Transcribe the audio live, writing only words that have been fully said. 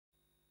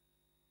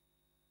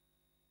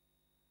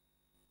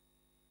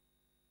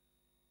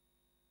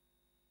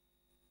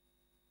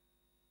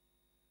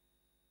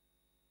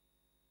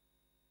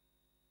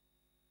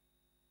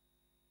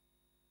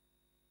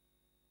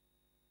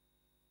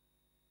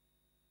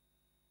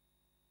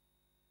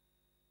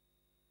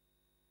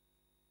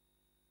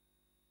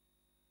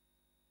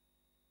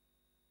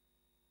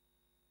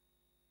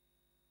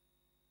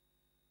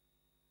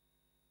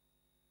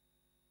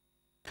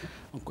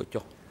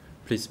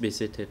Please be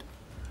seated.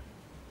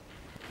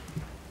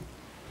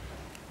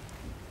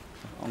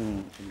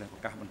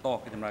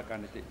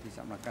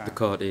 The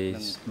court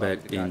is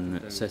back in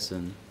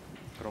session,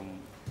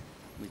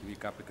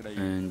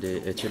 and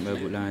the chamber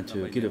would like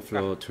to give the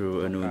floor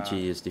to Nuon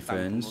Chia's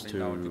defense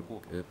to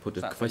put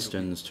the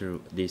questions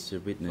to this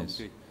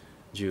witness.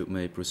 You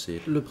may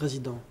proceed. Le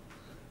président.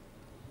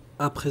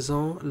 À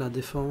présent, la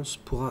défense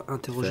pourra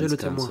interroger le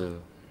témoin.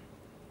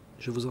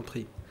 Je vous en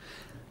prie.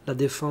 La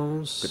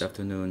défense Good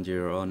afternoon,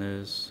 Your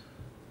Honors.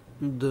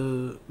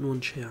 De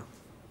Nuon Chia.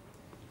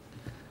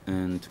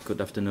 And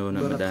good afternoon,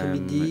 Bon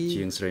Madame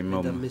Chiang Sray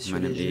Mom. Mesdames, My Messieurs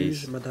name les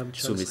juges, is Madame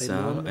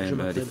Sumisal. I am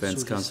a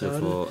defense counsel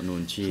for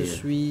Nuon Je Chia.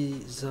 suis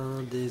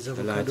un des I'd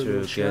avocats like de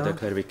Nuon to Chia. gather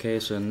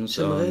clarifications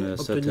J'aimerais on obtenir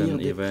certain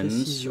des events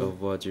précisions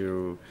of what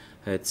you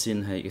had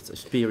seen, had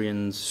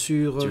experienced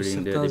sur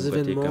during the certains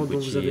Democratic événements dont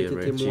vous avez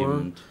Kampuchea été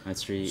témoin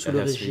regime. sous le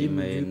I have three régime du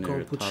main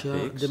Kampuchea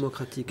topics.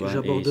 démocratique. One is in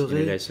J'aborderai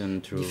relation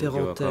to différents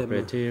your thèmes.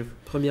 cooperative,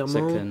 Premièrement,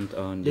 second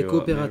on les your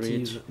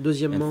coopératives. marriage,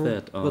 Deuxièmement, and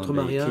third on votre the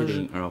mariage.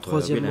 killing of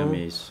Troisièmement,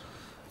 Vietnamese.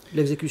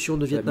 l'exécution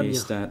de Let me Vietnamiens.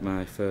 start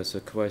my first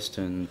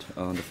question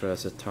on the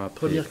first topic.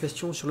 Première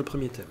question sur le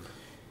premier thème.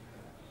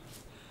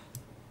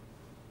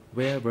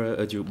 Where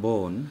were you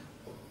born?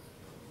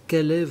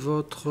 Quel est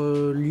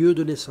votre lieu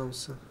de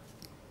naissance?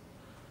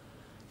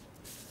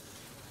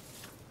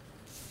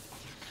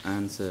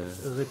 Answer.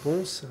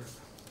 Réponse.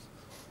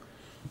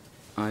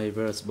 I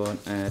was born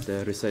at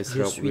Rusay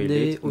Je Rock suis né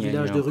village, au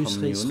village de Rus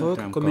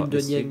Reisrock, commune de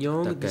Nha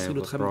Nhang, district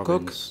de Tram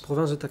Coc,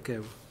 province de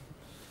Takeo.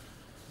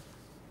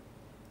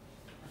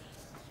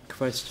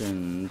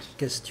 Question.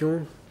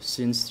 Question.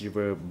 Since you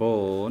were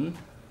born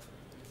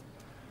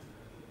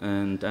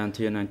and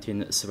until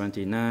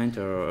 1979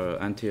 or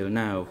until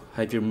now,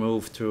 have you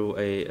moved to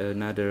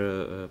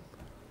another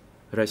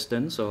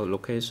residence or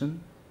location?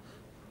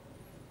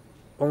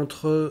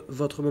 Entre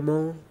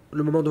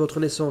le moment de votre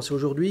naissance et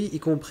aujourd'hui, y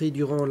compris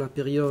durant la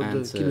période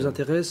qui nous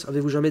intéresse,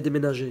 avez-vous jamais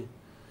déménagé?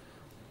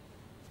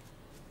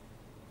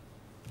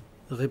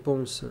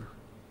 Réponse.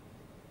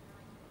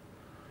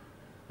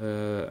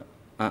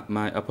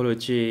 My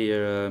apology,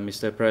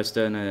 Mr.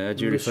 President. Are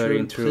you Monsieur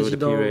referring le to the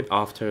Président, period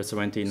after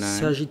 79?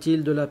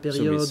 S'agit-il de la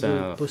période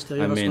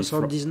postérieure à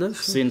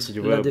 79? Since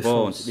you La were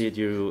born, défense. did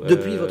you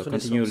Depuis votre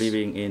continue naissance,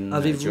 living in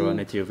avez-vous your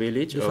native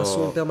village, de façon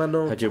or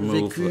permanente had you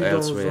moved vécu dans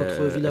elsewhere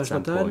votre at village some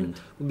natal, point?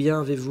 ou bien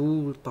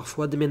avez-vous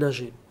parfois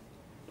déménagé?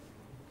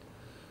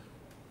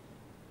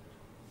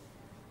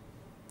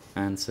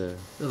 Answer.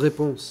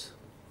 Réponse.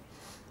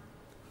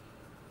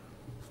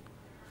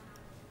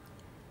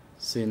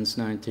 Since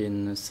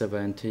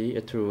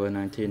 1970 through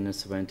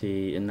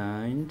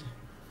 1979,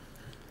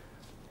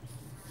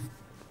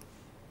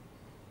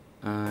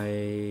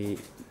 I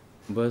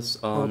was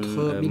on Entre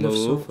a move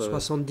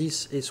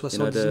 1970 et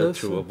in order 79,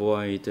 to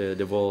avoid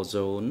the war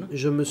zone.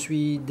 je me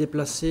suis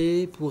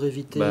déplacé pour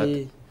éviter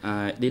But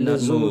I did les not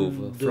zones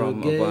move de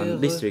from guerre, one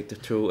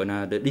district to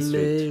another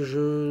district. mais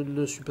je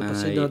ne suis pas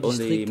passé I d'un only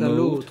district à moved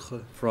l'autre.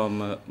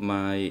 from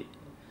my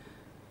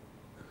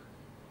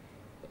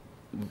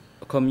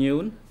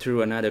commune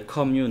to another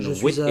commune Je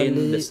suis within the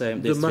allé same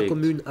de ma district,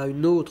 commune à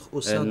une autre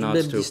au sein and du not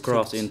même to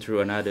cross district. into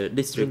another Je ne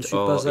district suis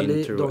or pas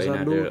allé into dans un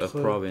another autre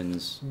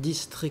province.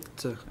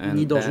 district, And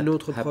ni dans that une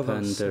autre happened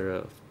province.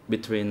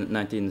 between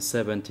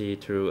 1970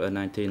 through Ceci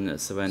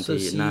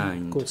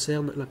 1979.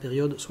 concerne la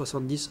période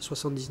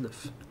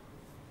 70-79.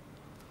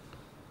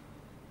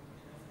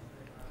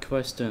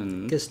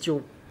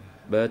 Question.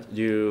 But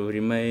you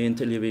remained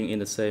living in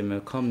the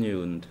same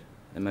commune,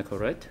 am I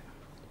correct?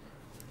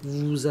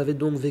 Vous avez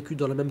donc vécu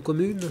dans la même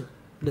commune,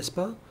 n'est-ce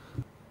pas?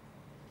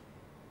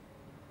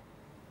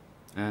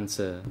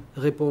 Answer.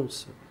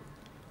 Réponse.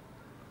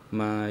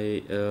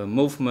 My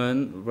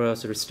movement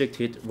was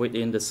restricted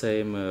within the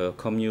same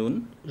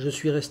commune, Je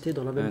suis resté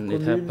dans la même and it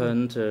commune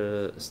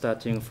happened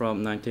starting from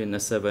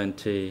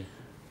 1970.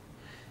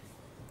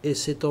 et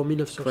c'est en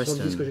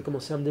 1970 Question. que j'ai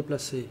commencé à me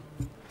déplacer.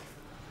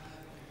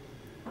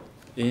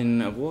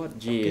 In what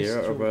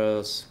year Question.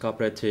 was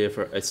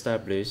cooperative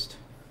established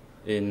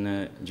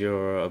in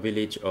your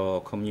village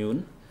or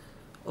commune?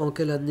 En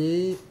quelle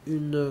année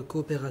une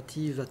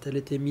coopérative a-t-elle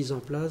été mise en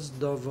place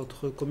dans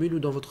votre commune ou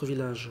dans votre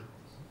village?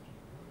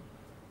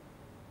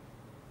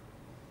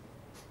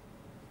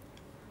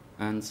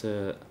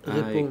 Answer. I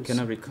Réponse.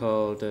 cannot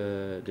recall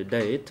the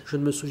date Je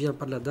ne me souviens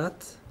pas de la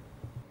date.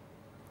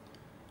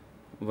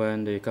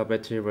 when the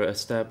cooperative were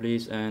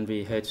established and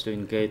we had to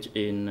engage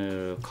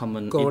in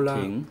common Quand la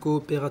eating.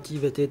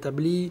 coopérative était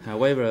établie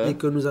However, et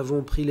que nous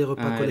avons pris les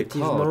repas I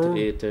collectivement, recalled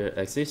it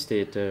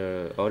existed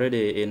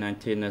already in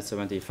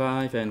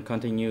 1975 and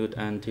continued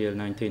until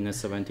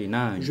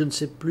 1979. je ne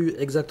sais plus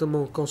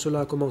exactement quand cela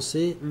a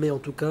commencé, mais en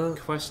tout cas,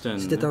 Question.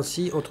 c'était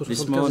ainsi entre This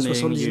 75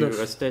 et morning you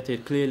 79.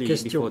 stated clearly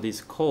Question. before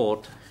this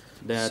court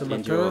that Ce in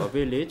matin, your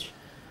village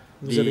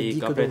Vous avez the dit que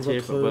dans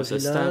cooperative votre was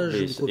village,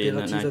 une established in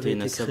coopérative avait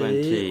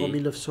été créée en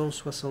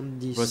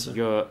 1970. 1970. Was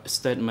your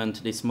statement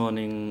this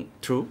morning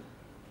true?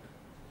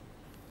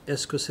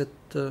 Est-ce que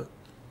cette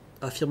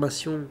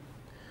affirmation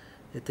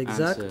est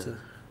exacte? Answer.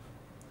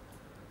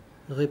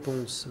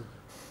 Réponse.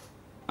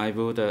 I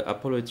would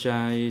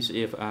apologize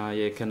if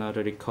I cannot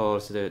recall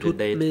the Toutes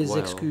date mes well.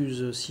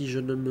 excuses si je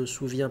ne me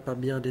souviens pas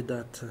bien des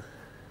dates.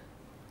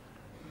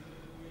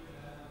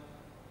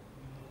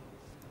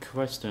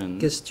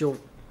 Question.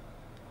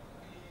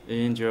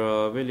 In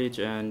your village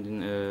and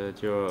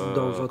Dans your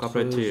votre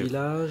cooperative,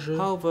 village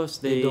how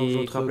was et dans the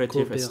votre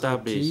cooperative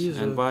established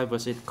coopérative, and why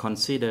was it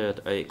considered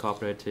a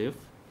cooperative?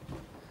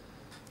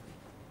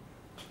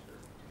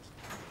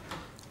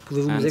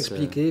 Pouvez-vous nous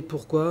expliquer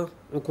pourquoi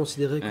on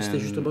considérait que c'était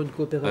justement une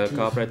coopérative?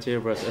 A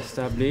cooperative was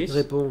established.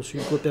 Réponse.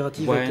 Une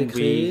coopérative a été When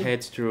créée we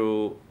had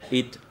to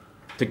eat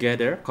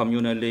together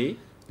communally,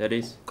 that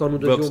is, quand nous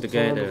works devions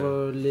together,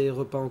 prendre les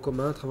repas en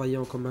commun, travailler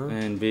en commun.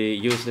 and we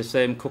use the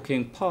same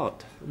cooking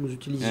pot. Nous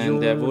utilisions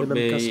And there les would mêmes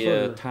be a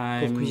casseroles pour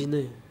time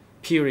cuisiner.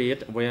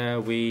 period where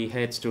we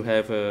had to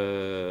have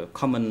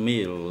common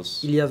meals.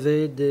 Il y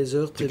avait des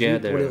heures prévues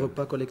together. pour les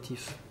repas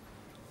collectifs.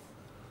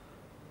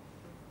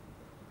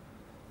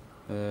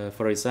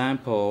 For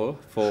example,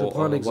 for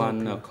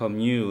one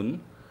commune,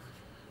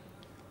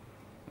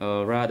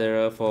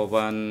 rather for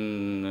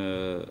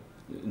one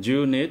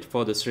unit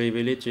for the 3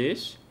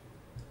 villages,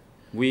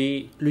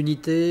 we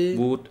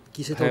would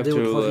have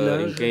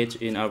to engage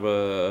in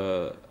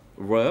our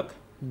work,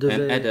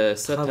 and at a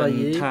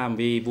certain time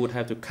we would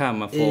have to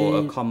come for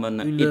a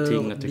common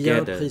eating bien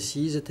together.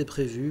 Précise était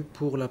prévue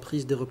pour la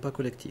prise des repas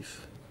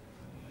collectifs.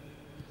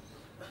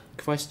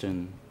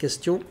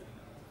 Question.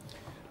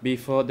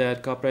 Before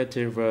that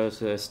cooperative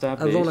was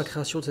established, avant la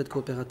création de cette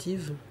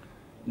coopérative,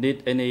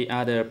 did any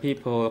other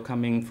people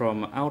coming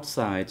from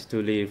outside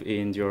to live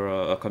in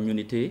your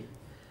community?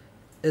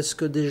 Est-ce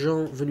que des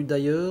gens venus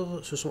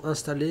d'ailleurs se sont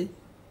installés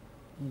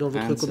dans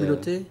votre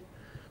communauté?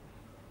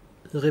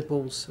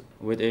 Réponse.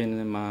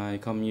 Within my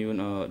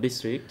commune or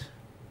district,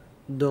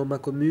 dans ma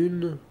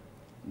commune,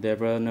 there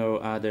were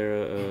no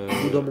other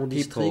ou dans mon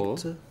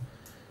district,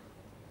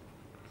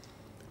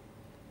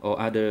 or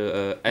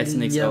other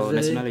ethnic or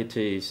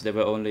nationalities. There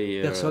were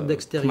only personnes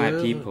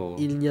d'extérieur.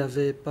 Il n'y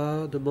avait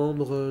pas de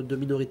membres de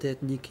minorités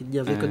ethniques. Il n'y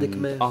avait que des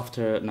Khmers.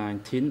 After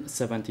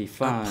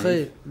 1975,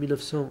 après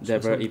 1975, there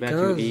were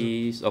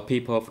evacuees or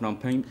people from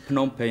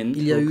Phnom Penh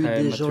il y a eu who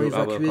came des gens to our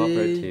évacués,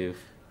 cooperative.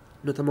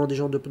 Notamment des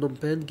gens de Phnom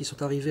Penh qui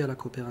sont arrivés à la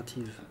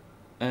coopérative.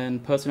 And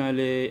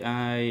personally,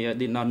 I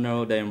did not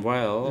know them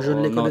well, je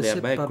ne les or know connaissais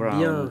their pas background,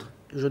 bien.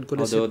 Je ne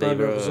connaissais pas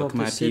leurs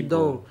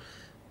antécédents,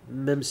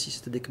 même si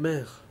c'était des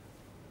Khmers.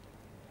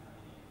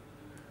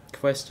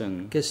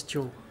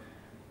 Question.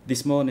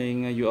 This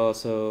morning you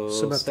also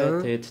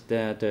stated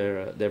that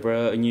there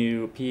were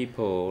new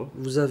people.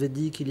 Vous avez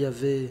dit qu'il y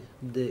avait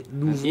des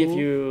nouveaux. If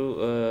you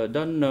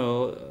don't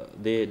know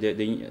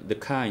the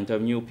kind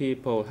of new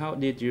people, how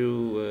did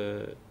you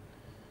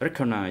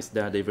recognize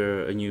that they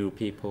were new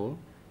people?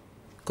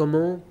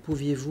 Comment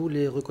pouviez-vous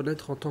les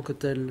reconnaître en tant que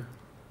tels?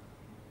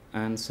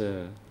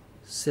 Answer.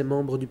 Ces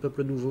membres du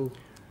peuple nouveau.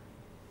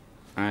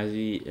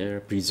 I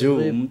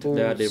presumed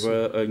that they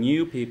were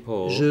new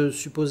people. Je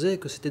supposais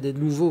que c'était des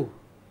nouveaux.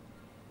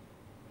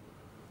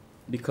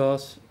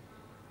 Because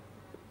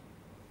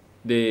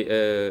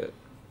the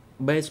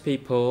base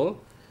people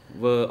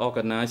were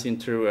organized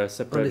into a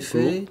separate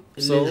group,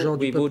 so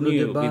we would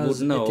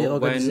know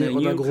when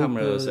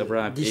newcomers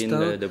arrived in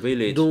the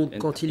village, and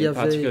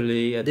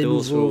particularly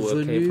those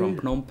who came from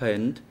Phnom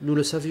Penh, nous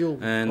le savions,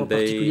 and en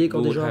particulier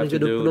quand des gens arrivaient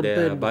de Phnom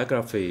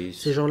Penh.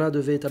 Ces gens-là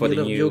devaient établir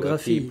leur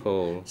biographie.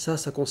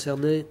 Ça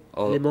concernait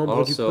les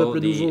membres du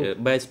peuple nouveau. Les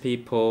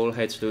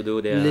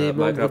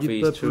membres du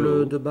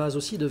peuple de base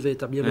aussi devaient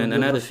établir leur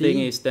biographie. Another thing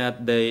is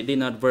that they did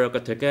not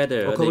work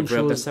together; they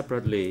worked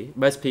separately.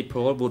 Base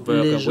people would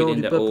work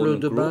within their own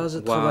de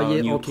base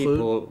travaillaient entre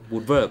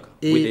eux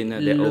et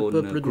le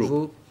peuple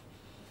nouveau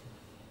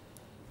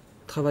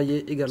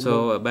travaillait également.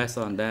 So based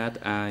on that,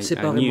 I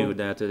knew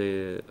that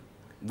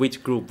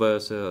which group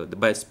was the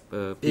best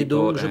people et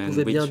donc je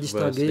pouvais bien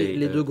distinguer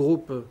les deux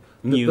groupes,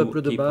 le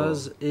peuple de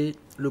base et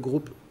le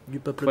groupe du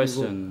peuple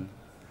nouveau.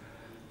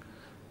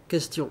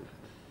 Question.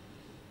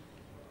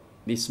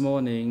 This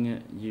morning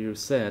you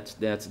said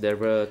that there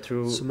were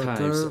two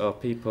types of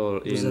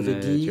people in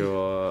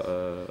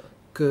your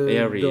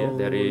area.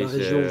 There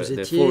is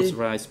the forced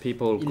rights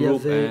people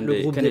group and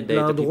the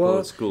candidate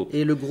people's group.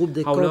 Et le groupe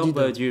des How candidats. long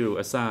were you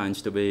assigned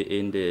to be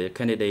in the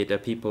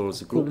candidate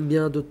people's group?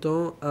 Combien de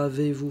temps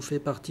avez-vous fait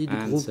partie du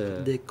groupe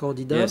des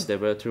candidats? Yes, there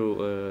were two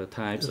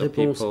types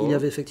Réponse, of people. Il y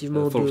avait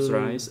effectivement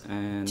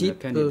deux types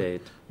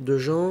de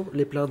gens,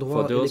 les pleins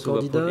droits et les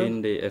candidats.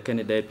 In the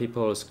candidate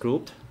people's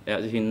group,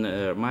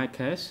 in my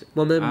case,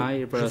 moi-même,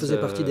 je faisais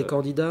partie des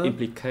candidats.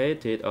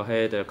 Implicated or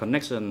had a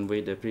connection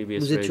with the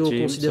previous nous étions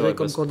regime, considérés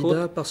comme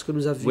candidats parce que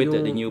nous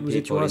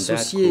étions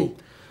associés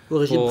au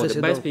régime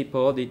précédent.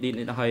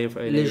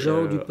 Les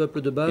gens du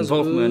peuple de base,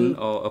 eux,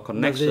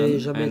 n'avaient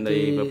jamais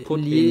été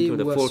liés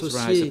ou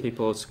associés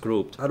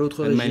à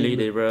l'autre régime.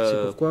 C'est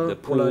pourquoi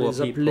on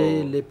les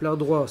appelait les pleins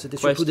droits. C'était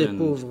surtout des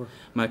pauvres.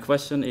 My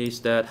question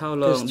is that how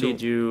long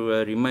did you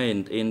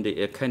remain in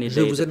the candidate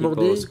Je vous ai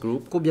demandé people's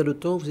group? Combien de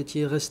temps vous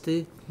étiez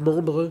resté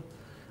membre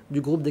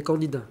du groupe des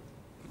candidats.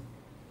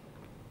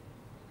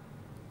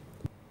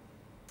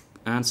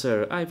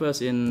 Answer. I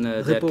was in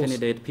that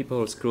candidate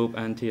people's group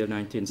until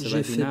 1979.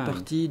 J'ai fait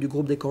partie du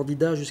groupe des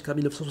candidats jusqu'à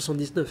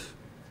 1979.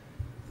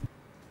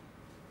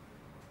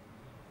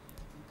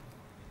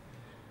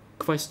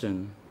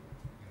 Question.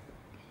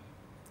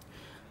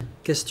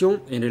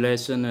 Question. In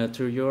relation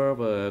to your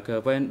work,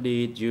 when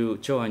did you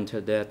join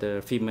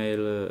that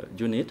female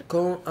unit?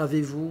 Quand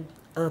avez-vous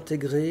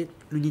intégré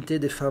l'unité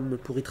des femmes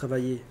pour y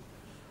travailler?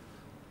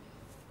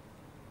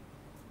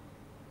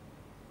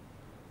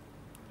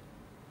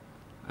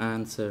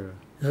 Answer.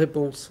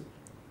 Réponse.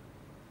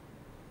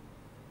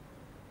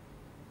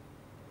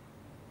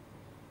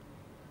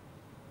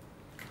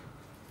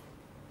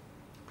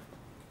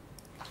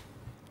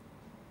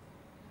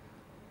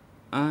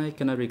 I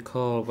cannot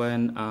recall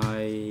when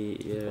I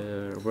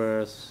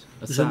was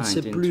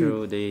assigned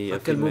into the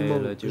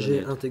female unit.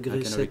 J'ai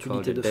intégré cette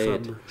unité de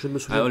femmes. Je ne me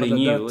souviens pas de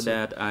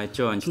la date.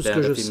 Tout ce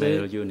que je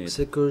sais,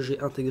 c'est que j'ai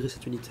intégré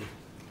cette unité.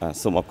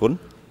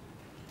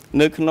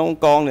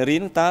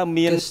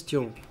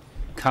 Question.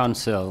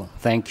 Council,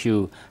 thank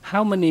you.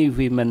 How many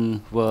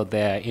women were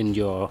there in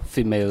your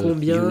female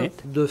Combien unit?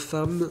 de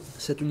femmes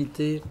cette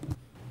unité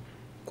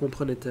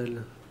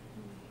comprenait-elle?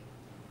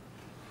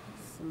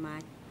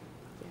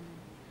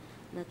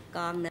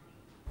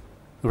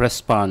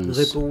 Response.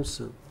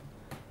 Réponse.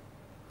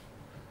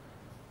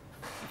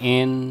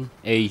 In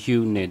a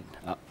unit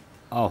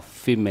of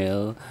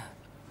female,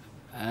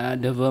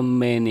 there were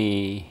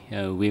many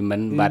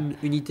women, but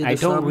I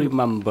don't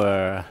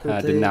remember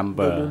the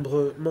number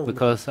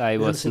because I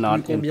was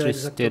not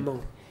interested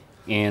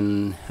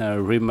in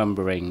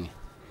remembering.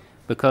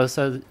 Because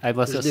I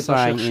was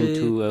assigned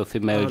into a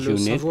female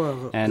unit,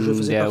 and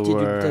there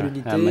were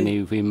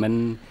many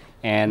women,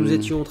 and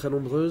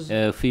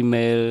a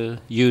female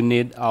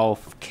unit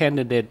of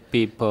candidate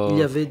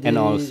people, and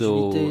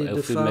also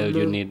a female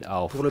unit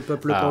of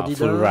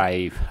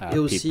full-right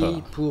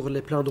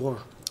people.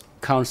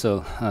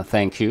 Council,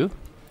 thank you.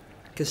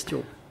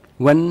 Question.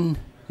 When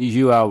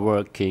you were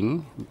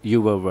working,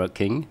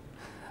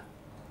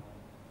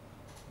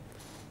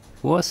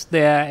 was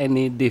there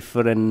any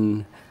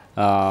different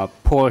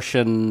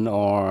portion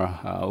or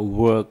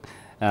work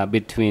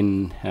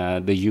between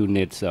the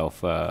units of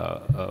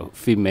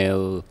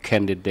female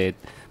candidate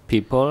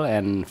people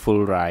and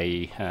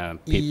full-right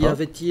people? Y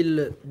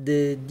avait-il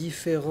des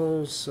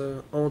différences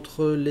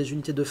entre les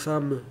unités de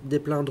femmes des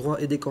pleins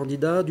droits et des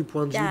candidats du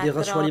point de vue des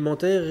rations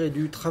alimentaires et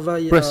du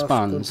travail à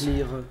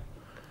accomplir?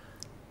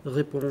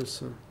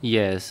 Réponse.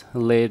 Yes,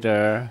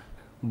 later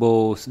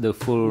both the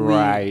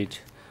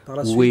full-right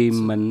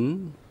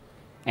women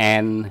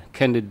and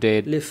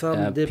candidate les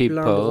femmes des people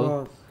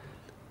droits,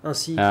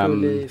 ainsi que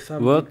les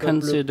femmes were du peuple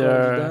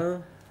considered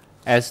candidat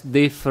as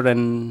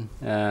different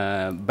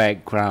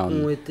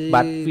background,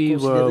 but we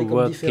were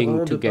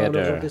working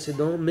together.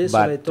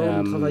 But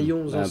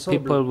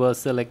people were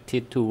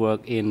selected to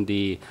work in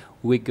the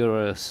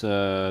vigorous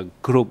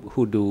group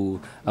who do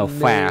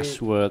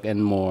fast work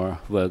and more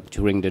work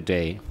during the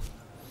day.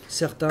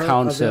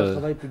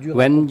 Council,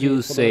 when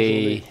you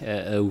say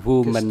a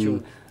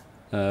woman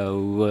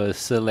were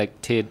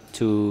selected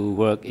to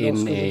work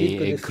in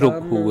a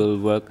group who will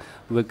work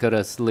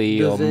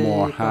vigorously or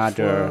more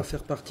harder,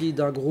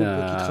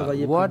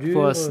 what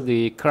was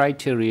the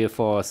criteria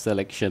for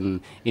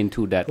selection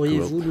into that group?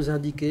 Pourriez-vous nous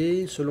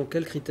indiquer selon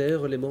quels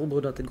critères les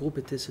membres d'un tel groupe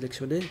étaient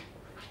sélectionnés?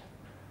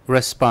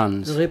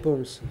 Response.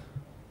 Réponse.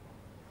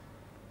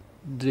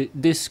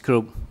 This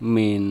group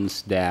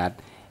means that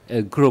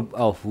a group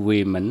of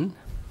women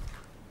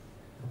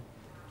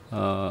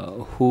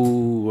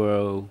who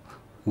were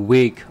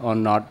weak or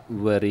not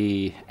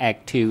very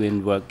active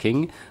in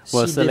working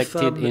were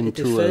selected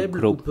into a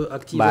group,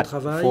 but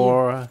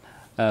for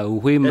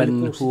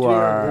women who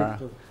are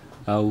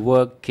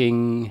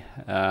working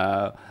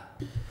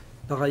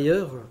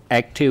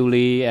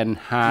actively and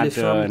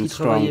harder and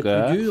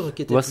stronger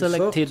were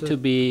selected to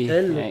be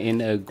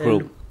in a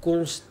group.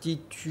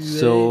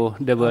 So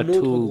there were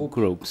two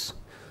groups.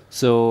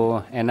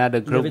 So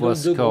another group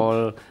was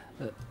called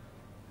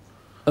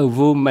a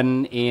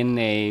woman in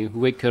a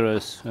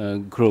vigorous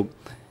group.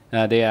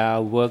 They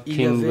are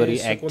working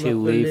very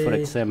actively, for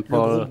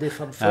example,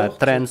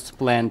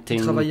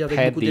 transplanting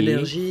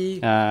paddy.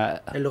 A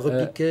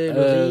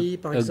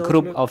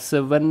group of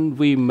 7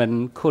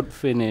 women could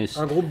finish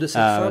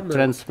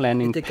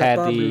transplanting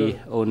paddy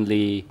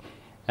only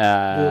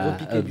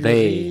a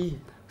day.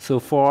 So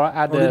for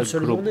other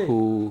group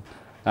who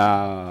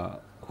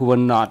were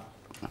not,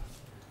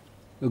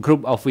 a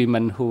group of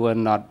women who were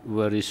not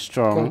very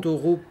strong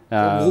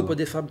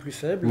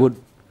would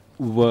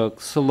work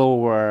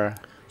slower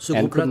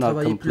and could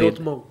not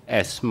complete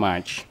as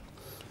much.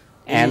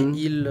 And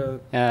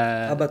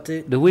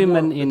the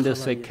women in the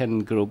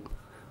second group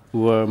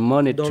were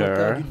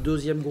monitored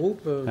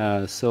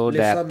so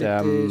that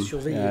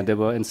there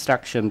were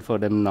instructions for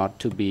them not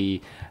to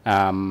be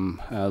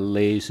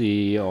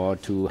lazy or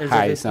to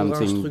hide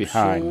something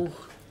behind.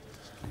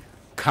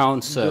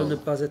 Council.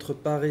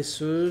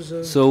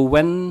 So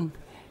when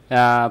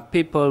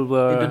people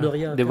were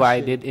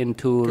divided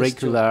into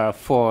regular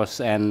force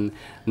and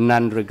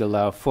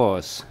non-regular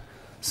force.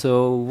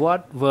 So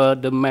what were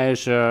the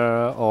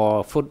measure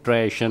or food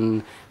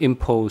ration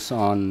imposed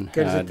on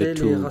the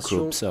two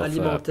groups of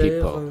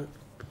people?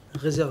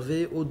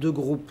 Réservées aux deux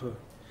groupes,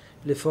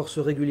 les forces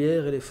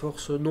régulières et les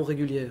forces non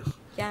régulières.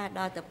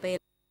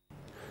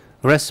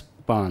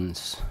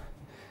 Response.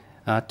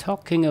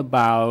 Talking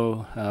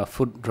about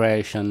food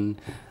ration,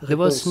 there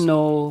was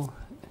no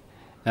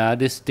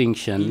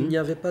distinction.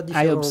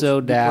 I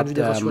observed that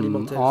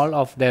all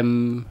of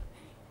them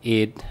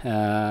eat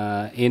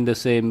in the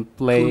same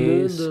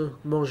place, tout le monde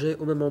mangeait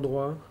au même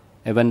endroit,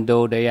 even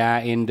though they are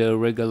in the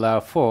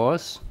regular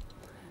force,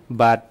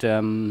 but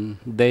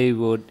they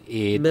would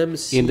eat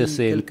si in the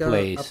same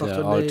place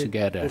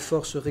altogether. Aux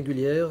forces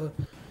régulières,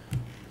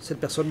 cette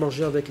personne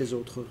mangeait avec les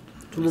autres.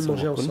 Tout le monde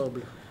mangeait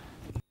ensemble.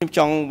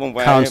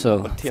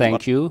 Counsel,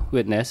 thank you,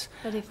 witness.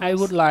 I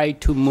would like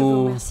to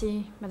move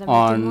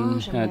on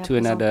to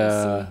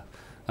another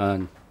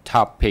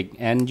topic.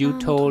 And you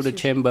told the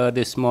chamber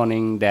this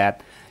morning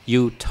that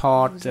you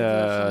taught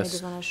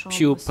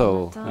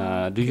pupils.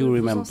 Do you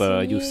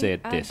remember you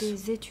said this?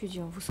 Des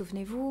étudiants. Vous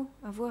souvenez-vous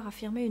avoir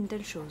affirmé une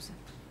telle chose?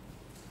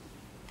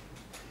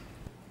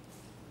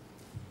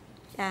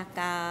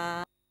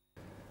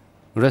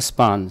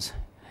 Response.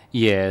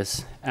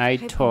 Yes, I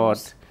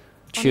taught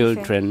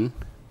children.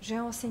 J'ai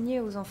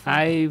enseigné aux enfants.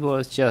 I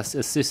was just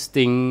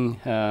assisting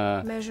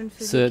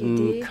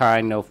certain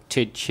kind of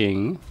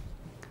teaching.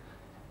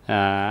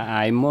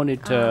 I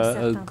monitor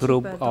a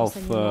group of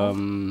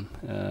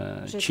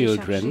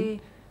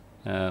children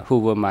who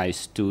were my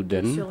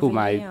students, who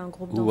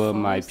were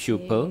my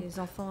pupils. Les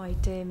enfants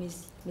étaient mes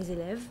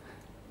élèves.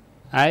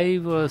 I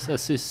was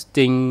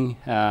assisting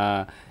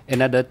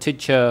another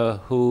teacher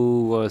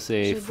who was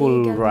a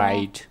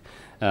full-right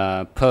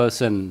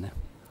person.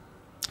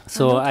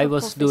 So I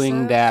was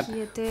doing that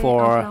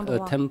for a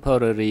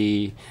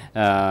temporary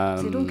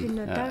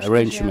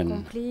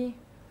arrangement.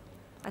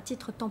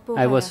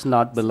 I was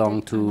not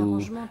belong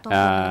to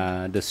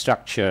the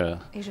structure.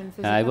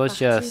 I was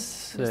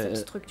just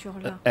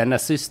an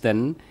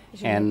assistant,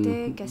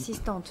 and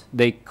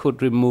they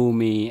could remove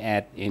me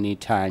at any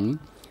time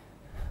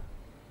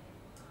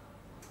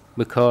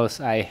because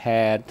I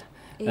had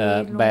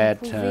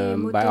bad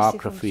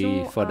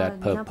biography for that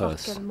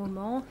purpose.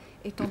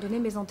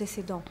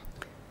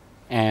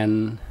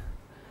 And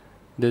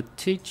the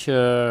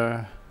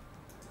teacher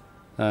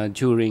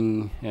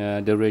during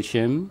the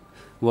regime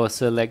was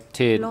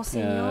selected.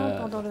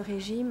 Pendant le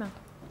régime.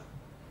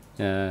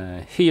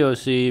 He or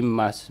she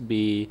must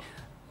be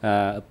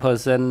a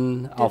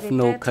person of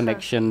no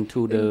connection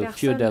to the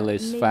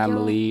feudalist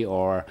family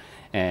or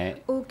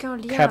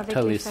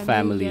capitalist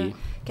family.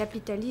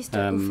 Capitaliste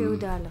ou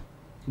féodal.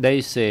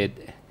 They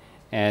said,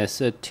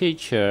 as a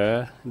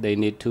teacher, they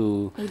need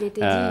to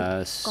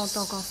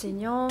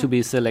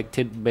be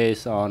selected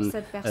based on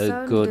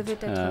a good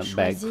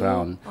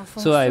background.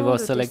 So I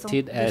was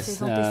selected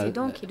as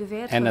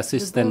an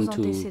assistant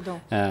to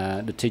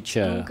the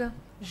teacher. Donc,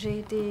 j'ai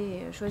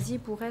été choisi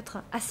pour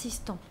être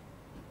assistant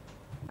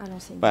à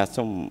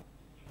l'enseignant.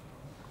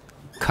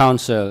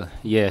 Counsel,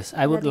 yes,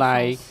 I would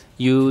like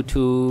you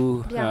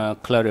to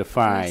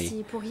clarify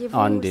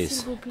on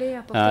this.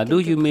 Do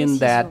you mean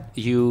that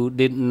you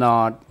did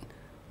not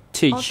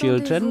teach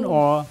children,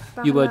 or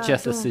you were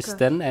just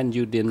assistant and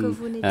you didn't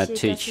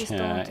teach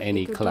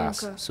any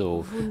class?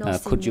 So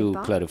could you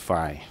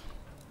clarify?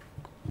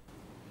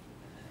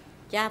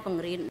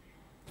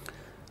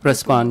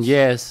 Respond,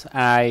 yes,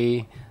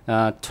 I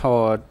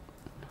taught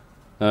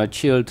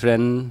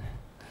children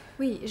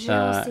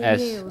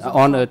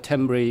on a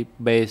temporary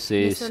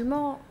basis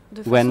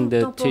when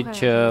the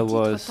teacher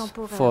was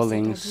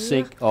falling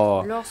sick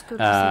or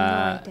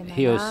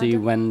he or she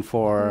went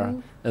for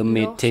a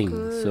meeting,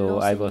 so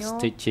I was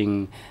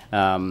teaching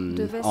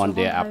on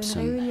their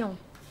absence.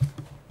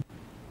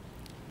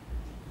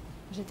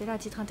 J'étais là à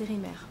titre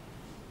intérimaire.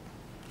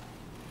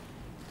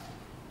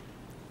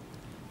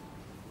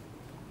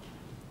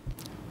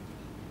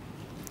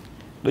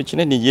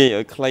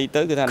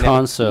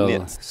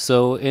 Counsel.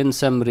 So in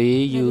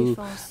summary, you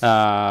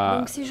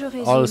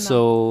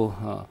also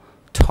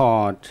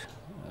taught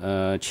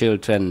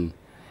children,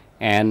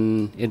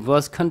 and it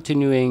was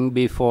continuing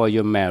before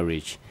your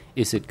marriage.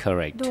 Is it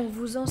correct? Donc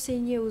vous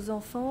enseignez aux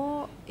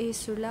enfants et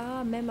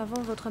cela même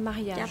avant votre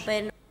mariage.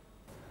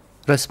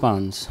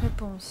 Response.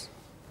 Réponse.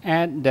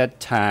 At that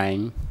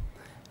time,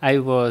 I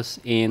was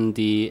in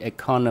the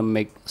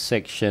economic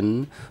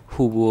section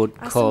who would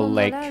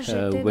collect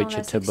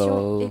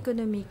vegetables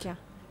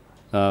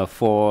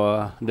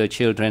for the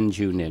children's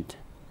unit.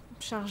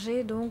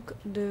 Chargé donc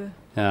de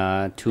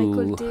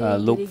to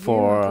look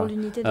for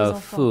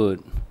food.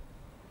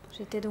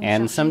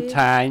 And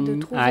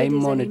sometimes I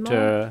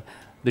monitor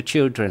the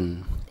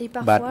children. Et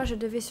parfois, je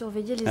devais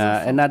surveiller les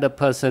enfants. Another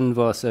person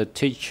was a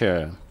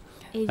teacher.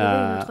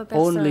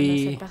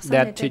 only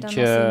that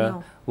teacher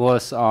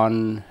was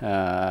on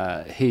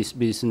his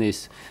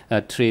business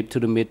trip to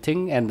the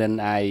meeting, and then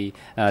I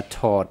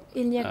taught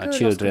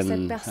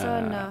children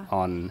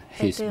on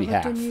his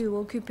behalf. Retenu ou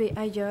occupé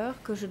ailleurs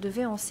que je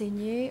devais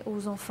enseigner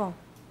aux enfants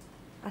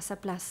à sa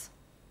place.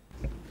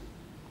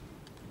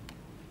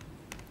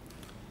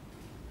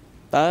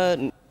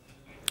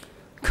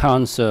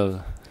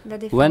 Counsel,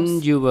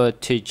 when you were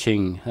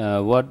teaching,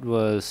 what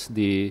were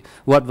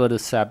the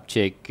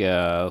subject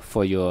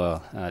for your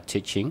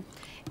teaching?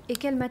 Et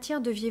quelle matière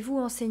deviez-vous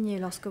enseigner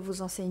lorsque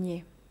vous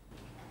enseignez?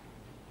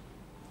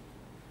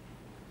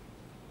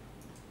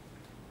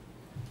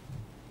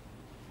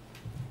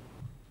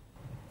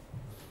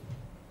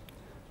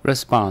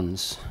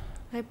 Response.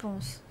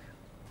 Réponse.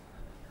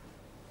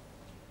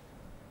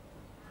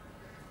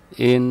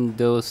 In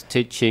those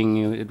teaching,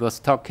 it was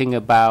talking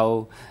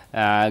about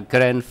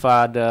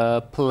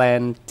grandfather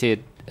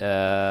planted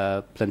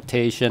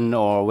plantation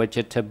or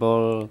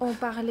vegetable.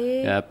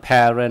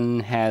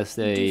 Parent has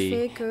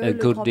a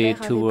good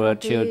deed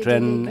toward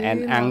children,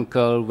 and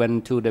uncle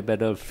went to the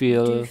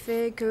battlefield,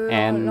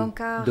 and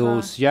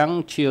those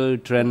young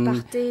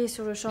children,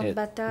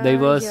 they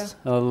was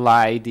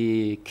like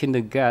the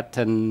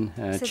kindergarten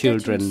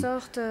children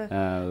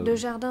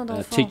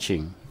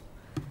teaching.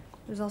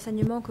 Les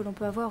enseignements que l'on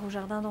peut avoir au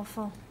jardin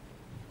d'enfants.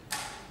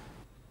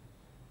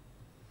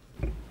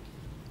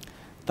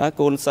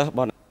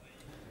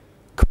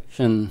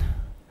 Question.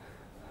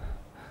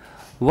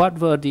 What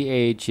were the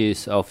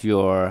ages of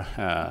your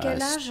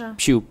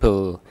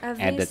pupil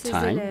at the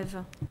time?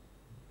 Élèves?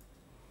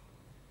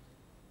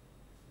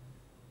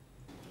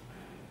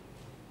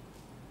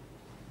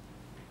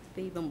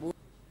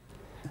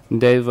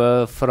 They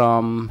were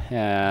from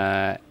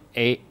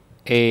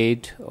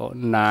 8 or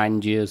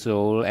 9 years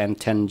old and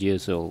 10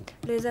 years old.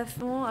 Les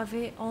enfants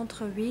avaient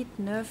entre 8,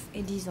 9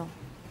 et 10 ans.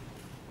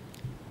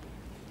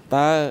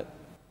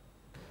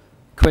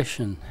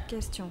 Question.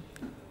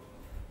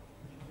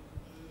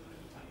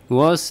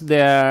 Was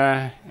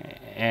there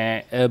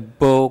a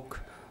book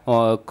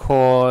or a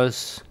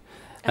course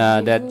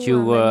that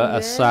you were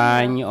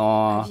assigned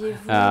or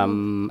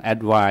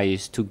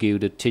advised to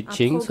give the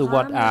teaching? So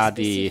what are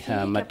the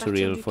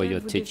material for your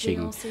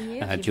teaching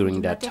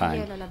during that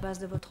time?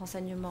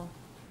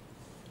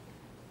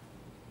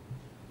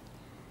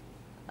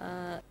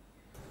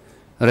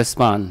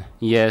 Respond.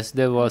 Yes,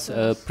 there was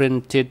a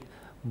printed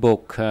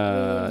book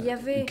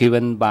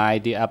given by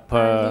the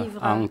upper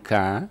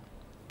Angkar,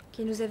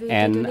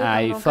 and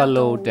I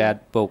followed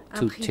that book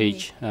to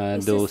teach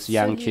those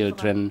young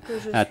children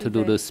to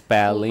do the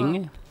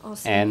spelling,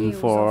 and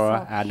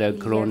for other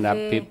grown-up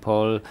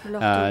people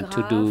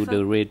to do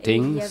the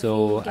reading.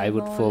 So I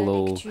would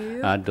follow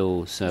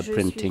those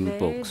printing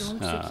books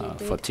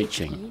for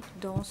teaching.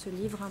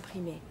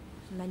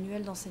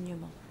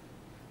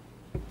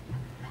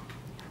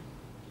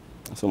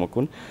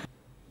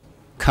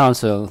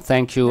 Counsel,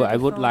 thank you. I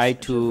would like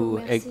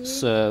to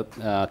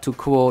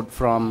quote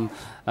from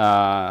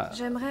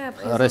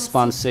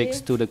response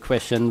 6 to the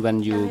question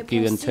when you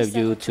give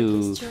interview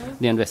to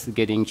the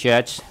investigating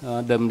judge.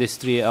 The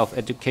Ministry of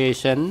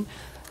Education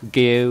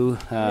gave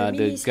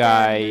the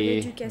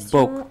guy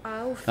book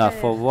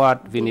for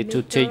what we need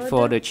to teach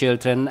for the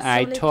children.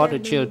 I taught the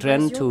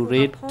children to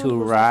read, to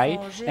write,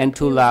 and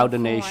to love the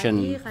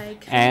nation,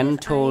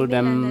 and told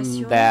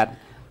them that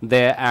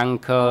their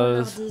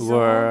uncles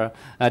were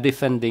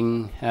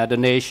defending the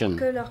nation.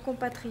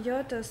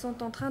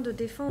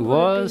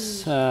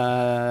 Was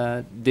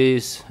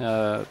this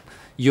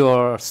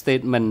your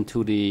statement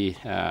to the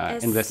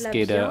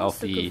investigator of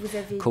the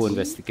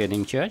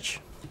co-investigating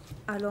judge?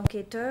 À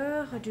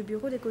l'enquêteur du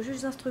bureau des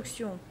co-juges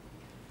d'instruction.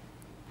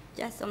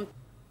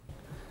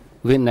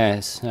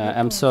 Witness,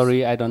 I'm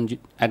sorry, I don't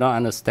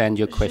understand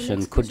your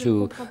question. Could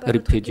you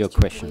repeat your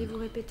question?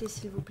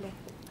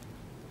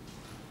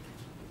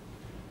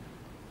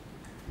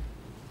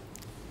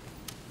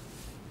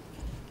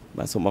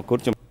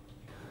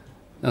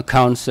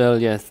 Counsel,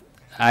 yes,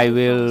 I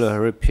will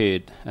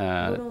repeat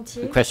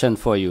the question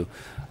for you.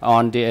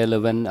 On the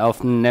 11th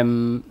of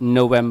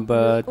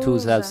November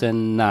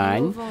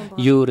 2009,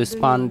 you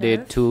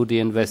responded to the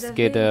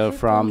investigator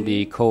from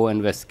the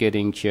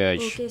co-investigating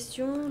judge.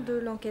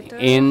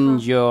 In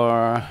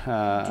your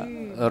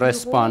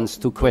response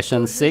to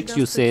question 6,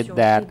 you said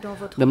that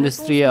the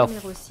Ministry of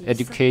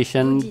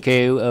Education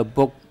gave a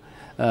book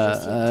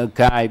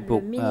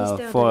guidebook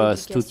for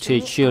us to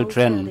teach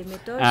children.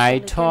 I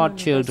taught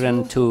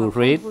children to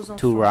read,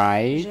 to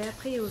write,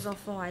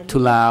 to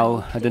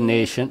love the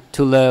nation,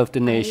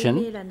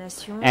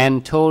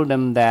 and told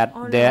them that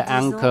their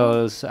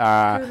uncles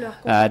are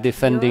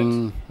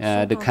defending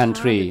the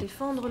country.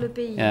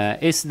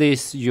 Is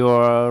this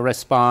your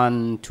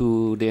response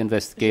to the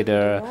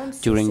investigator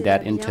during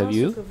that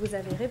interview?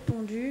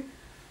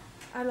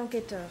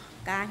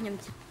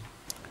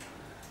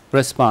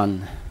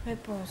 Respond.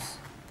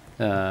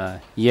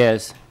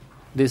 Yes,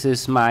 this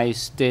is my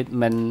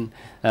statement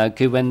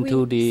given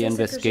to the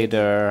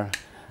investigator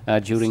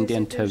during the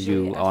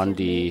interview on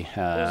the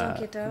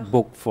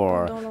book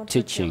for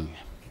teaching.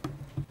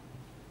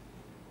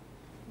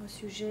 Au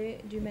sujet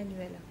du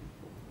manuel.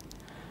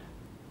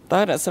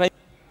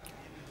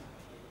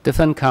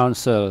 Defense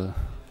Counsel,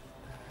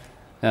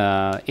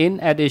 in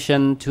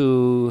addition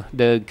to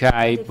the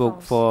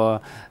guidebook for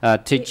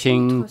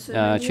teaching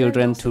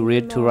children to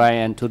read, to write,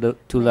 and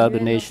to love the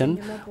nation,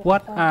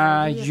 what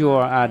are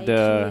your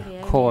other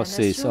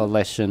courses or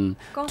lessons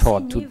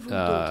taught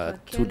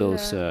to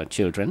those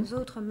children?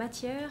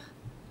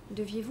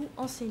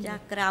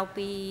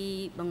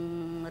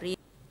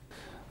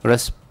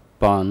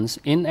 Response: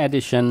 in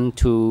addition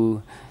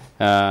to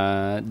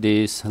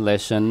this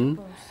lesson,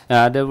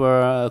 there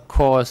were a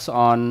course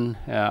on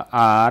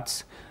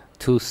arts,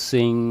 to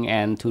sing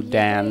and to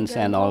dance,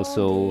 and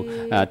also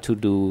to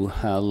do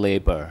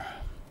labor.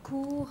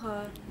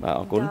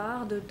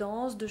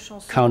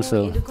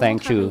 Council,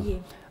 thank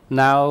you.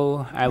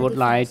 Now I would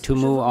like to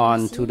move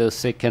on to the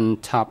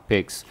second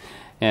topics.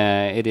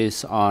 It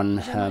is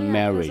on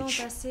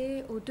marriage.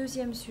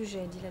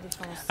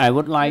 I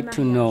would like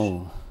to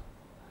know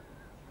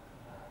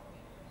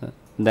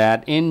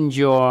that in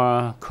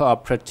your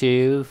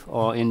cooperative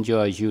or in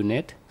your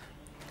unit,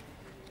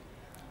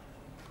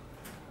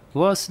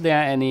 was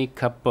there any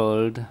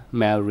couple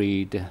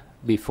married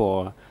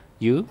before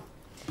you?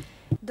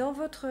 Dans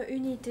votre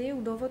unité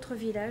ou dans votre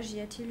village,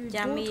 y a-t-il eu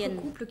d'autres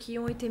couples qui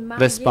ont été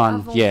mariés avant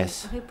vous?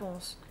 Yes.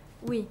 Réponse: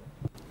 oui.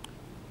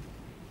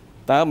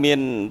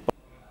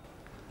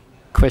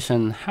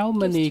 Question: how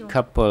many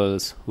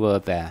couples were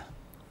there?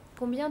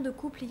 Combien de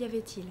couples y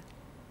avait-il?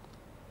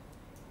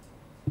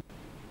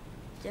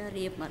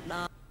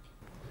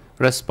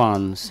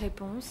 Response: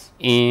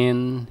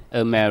 in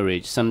a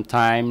marriage,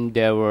 sometimes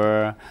there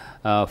were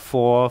 4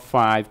 or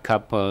 5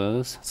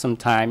 couples,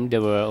 sometimes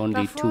there were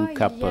only 2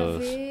 couples.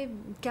 Il y avait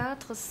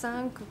 4,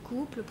 5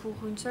 couples pour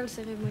une seule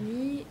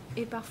cérémonie,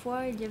 et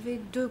parfois il y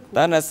avait 2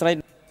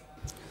 couples.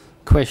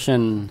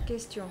 Question: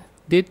 Question: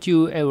 did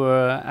you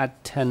ever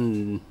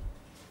attend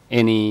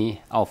any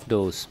of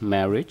those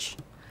marriages?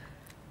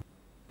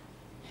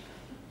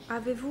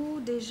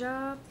 Avez-vous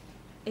déjà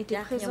été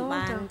présente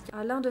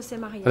à l'un de ces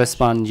mariages?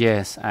 Response: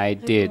 yes, I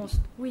did.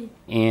 Oui.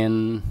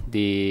 In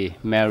the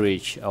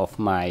marriage of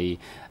my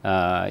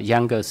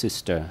younger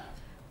sister.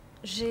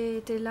 J'ai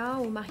été là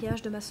au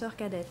mariage de ma sœur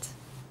cadette.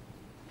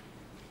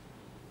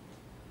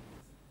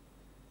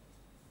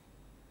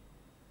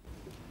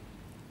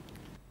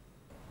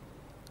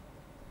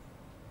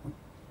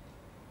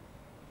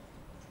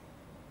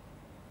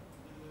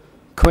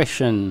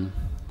 Question.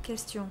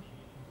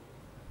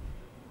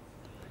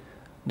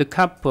 The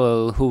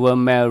couple who were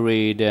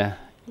married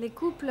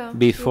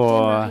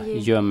before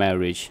your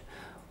marriage,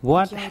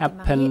 what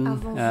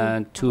happened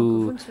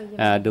to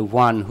the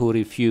one who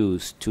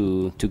refused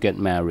to get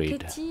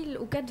married?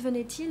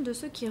 Qu'advenait-il de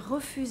ceux qui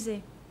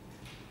refusaient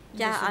de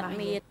se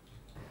marier?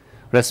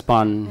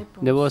 Response: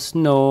 there was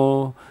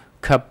no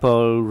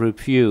couple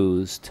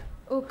refused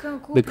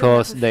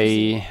because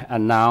they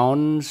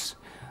announced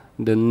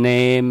the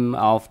name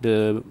of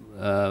the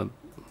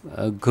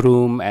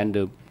groom and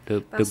the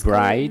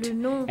bride,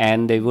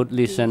 and they would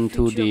listen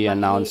to the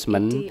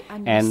announcement,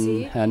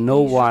 and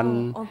no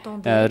one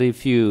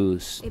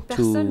refused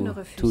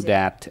to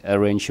that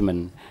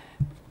arrangement.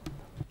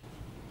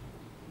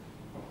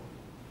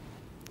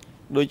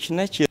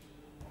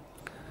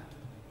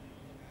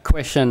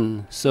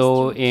 Question: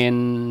 so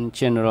in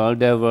general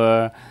there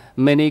were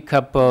many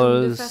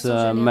couples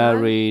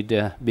married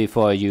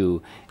before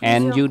you,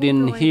 and you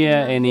didn't hear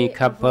any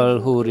couple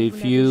who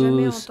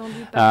refused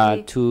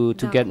to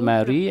get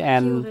married,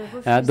 and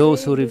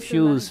those who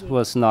refused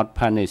was not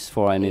punished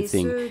for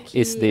anything.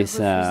 Is this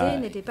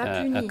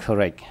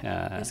correct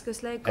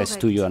as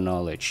to your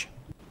knowledge?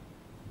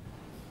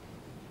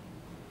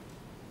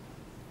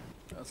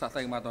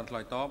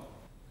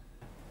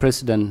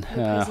 President,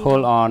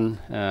 hold on,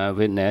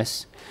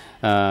 witness.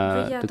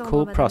 The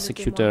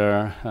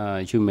co-prosecutor,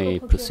 you may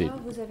proceed.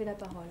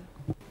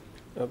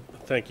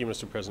 Thank you,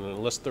 Mr. President.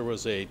 Unless there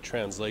was a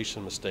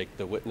translation mistake,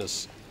 the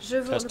witness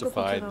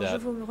testified that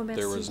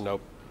there was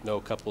no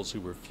couples who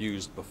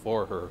refused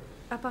before her.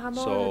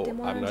 So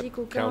I'm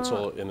not,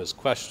 counsel in his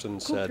question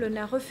said,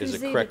 is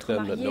it correct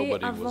then that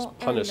nobody was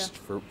punished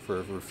for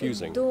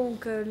refusing?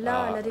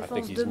 I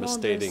think he's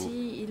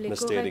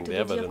misstating the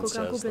evidence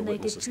as the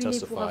witnesses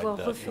testified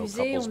that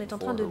no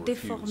couples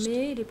before her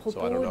refused. So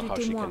I don't know how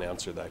she can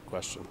answer that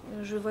question.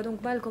 Je vois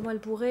donc mal comment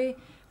elle pourrait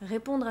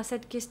répondre à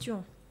cette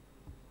question.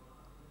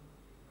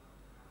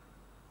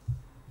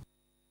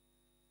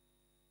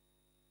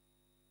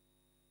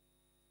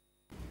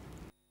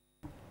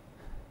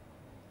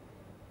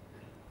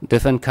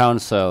 Defense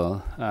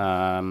Counsel,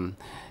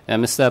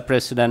 Mr.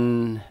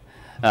 President,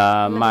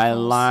 my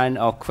line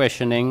of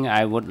questioning,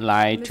 I would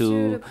like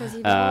to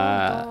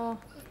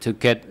to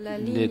get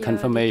the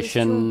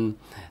confirmation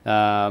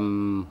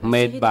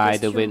made by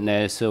the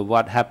witness. So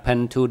what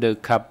happened to the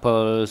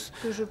couples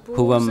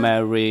who were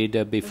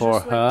married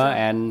before her,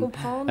 and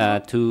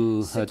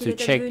to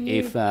check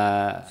if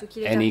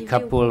any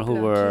couple who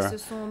were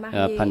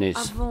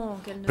punished.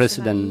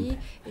 President,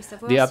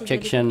 the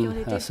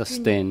objection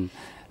sustained.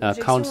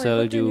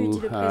 Counsel,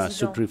 you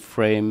should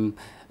reframe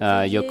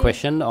your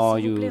question, or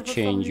you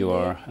change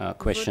your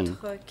question.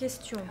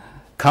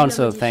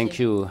 Counsel, thank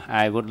you.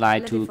 I would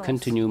like to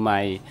continue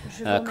my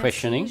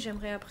questioning.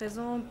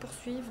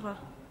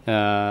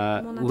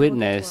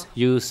 Witness,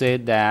 you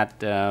said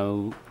that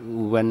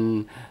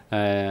when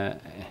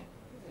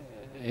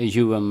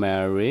you were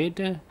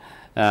married,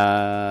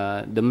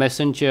 the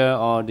messenger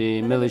or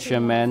the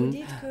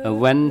militiaman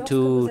went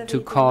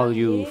to call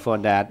you for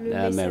that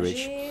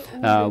marriage.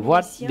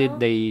 What did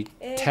they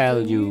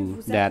tell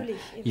you that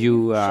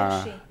you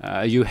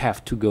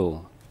have to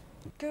go?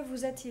 Que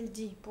vous a-t-il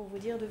dit pour vous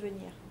dire de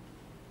venir?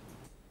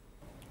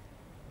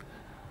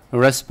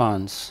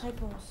 Response.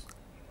 Réponse.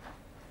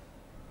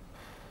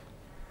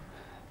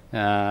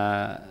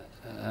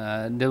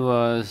 There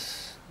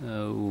was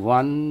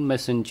one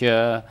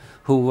messenger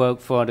who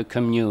worked for the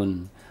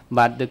commune,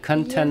 but the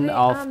content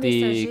of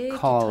the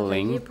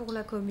calling,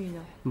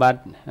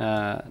 but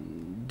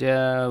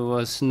there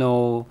was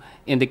no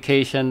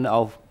indication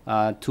of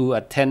to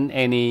attend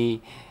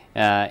any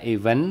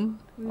event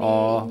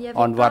or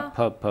on what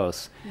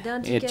purpose.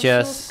 It's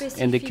just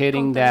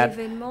indicating that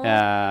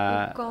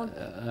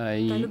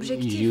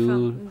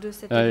you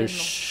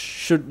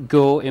should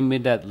go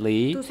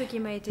immediately,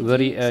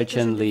 very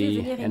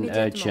urgently and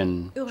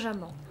urgent.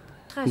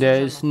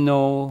 There is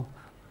no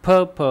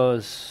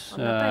purpose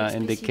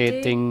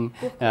indicating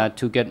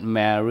to get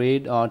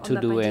married or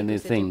to do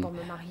anything.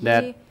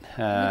 That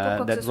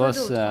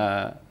was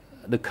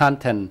the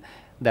content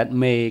that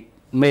made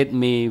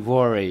me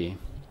worry.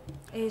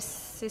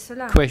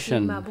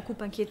 Question: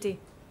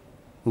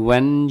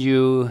 when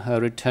you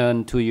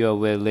return to your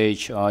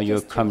village or your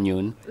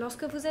commune,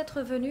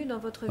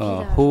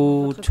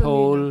 who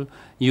told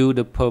you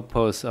the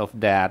purpose of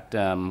that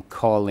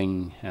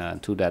calling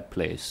to that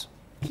place?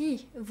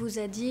 Qui vous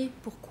a dit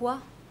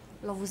pourquoi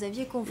alors vous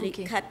aviez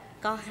convoqué?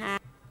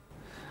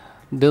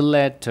 The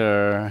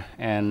letter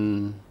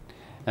and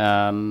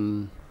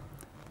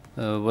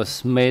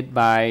was made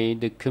by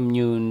the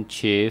commune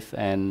chief,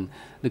 and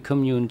the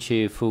commune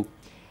chief who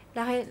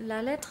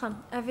La lettre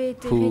avait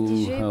été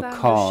rédigée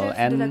par le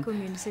chef de la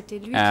commune. C'était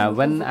lui qui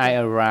when I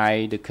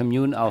arrived, the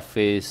commune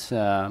office,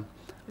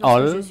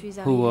 Ol,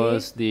 who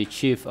was the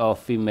chief of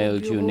female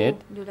unit,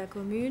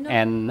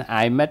 and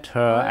I met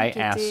her. I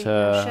asked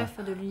her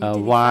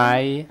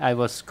why I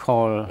was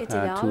called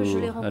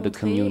to the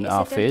commune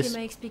office.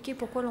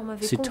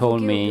 She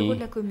told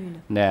me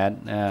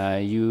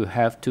that you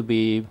have to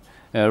be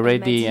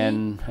ready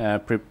and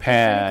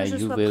prepare.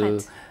 You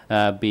will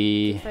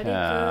be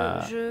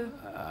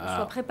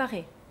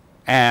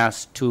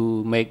asked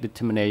to make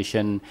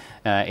determination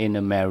in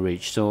a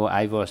marriage. So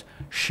I was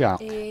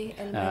shocked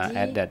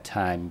at that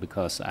time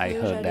because I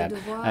heard that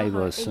I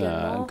was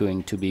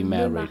going to be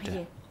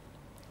married.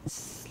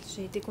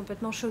 J'ai été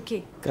complètement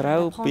choquée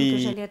d'apprendre que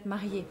j'allais être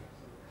mariée.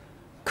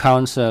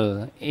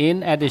 Counsel,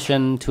 in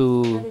addition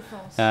to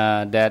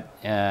that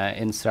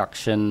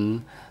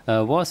instruction,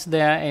 was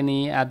there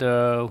any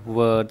other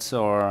words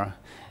or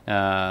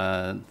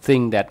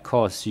thing that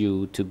caused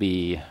you to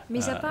be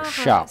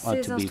shocked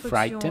or to be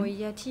frightened?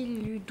 Y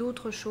a-t-il eu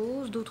d'autres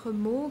choses, d'autres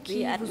mots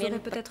qui vous auraient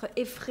peut-être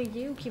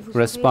effrayé ou qui vous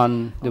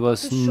Respond: there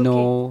was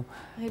no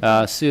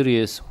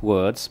serious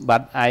words,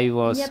 but I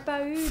was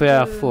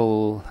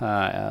fearful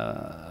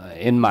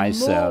in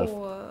myself.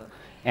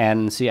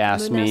 And she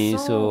asked me,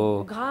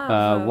 so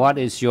what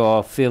is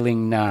your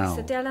feeling now?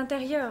 C'était à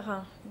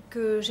l'intérieur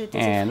que j'étais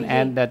effrayée. And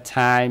at that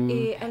time,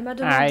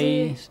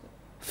 I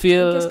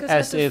feel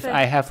as if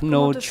I have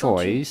no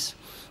choice,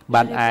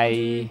 but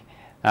I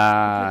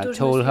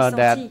told her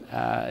that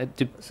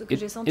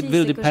it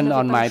will depend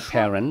on my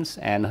parents,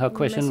 and her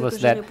question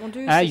was that,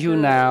 are you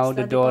now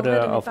the daughter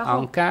of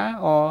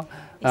Anka or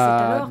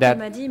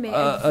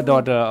a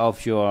daughter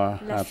of your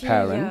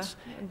parents?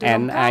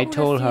 And I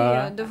told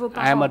her,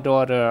 I'm a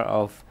daughter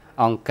of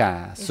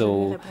Anka.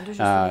 So,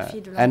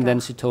 and then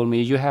she told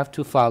me, you have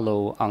to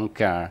follow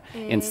Ankar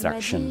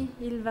instruction.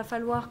 Il va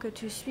falloir que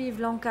tu suives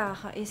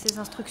l'Ankar et ses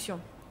instructions.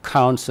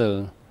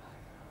 Counsel,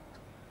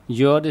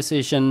 your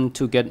decision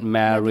to get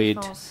married,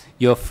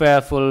 your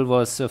fearful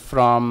was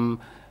from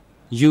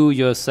you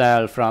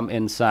yourself, from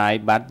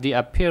inside, but the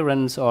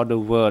appearance or the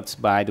words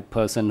by the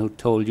person who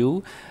told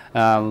you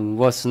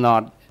was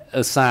not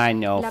a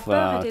sign of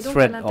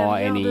threat or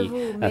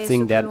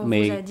anything that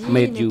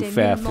made you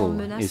fearful.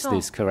 Is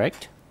this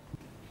correct?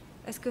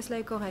 Est-ce que cela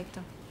est correct?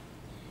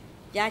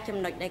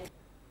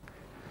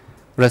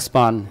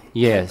 Respond: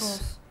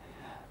 yes.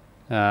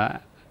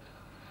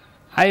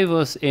 I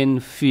was in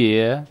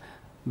fear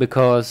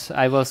because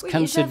I was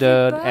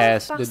considered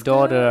as the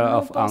daughter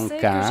of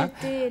Angka.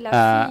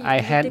 I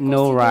had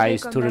no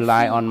rights to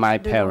rely on my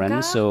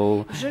parents,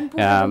 so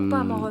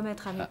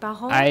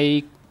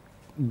I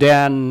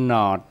dare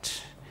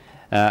not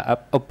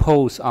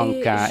oppose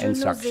Angka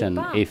instruction.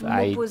 If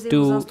I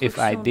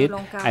did,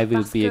 I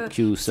will be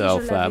accused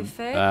of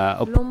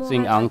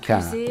opposing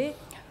Angka.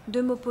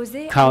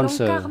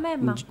 Counsel,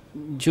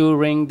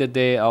 during the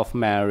day of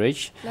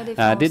marriage,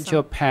 did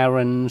your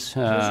parents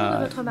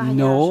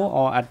know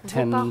or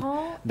attend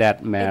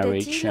that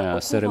marriage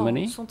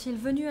ceremony? Sont-ils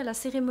venus à la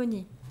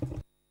cérémonie?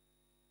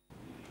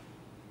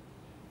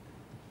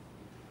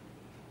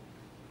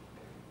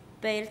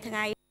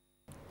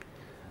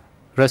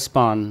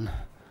 Respond.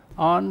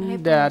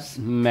 On that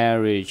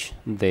marriage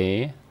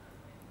day,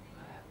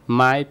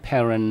 my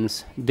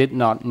parents did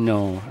not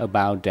know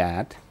about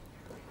that.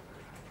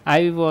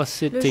 I was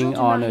sitting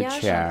on a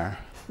chair.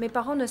 Mes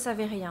parents ne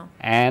savaient rien.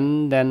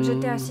 And then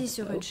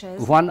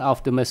one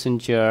of the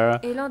messenger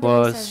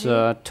was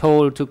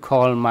told to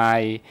call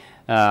my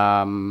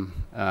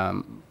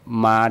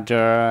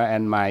mother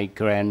and my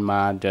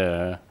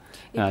grandmother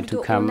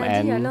to come,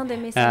 and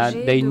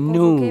they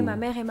knew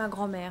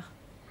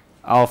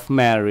of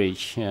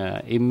marriage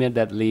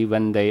immediately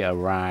when they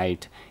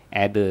arrived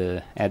at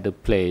the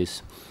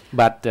place.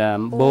 But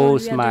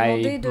both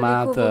my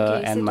mother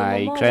and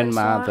my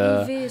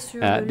grandmother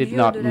did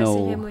not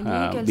know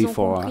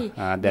before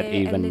that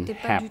even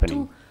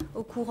happening.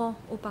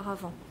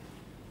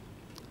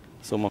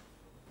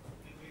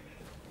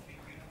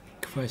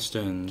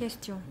 Question.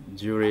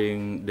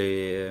 During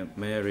the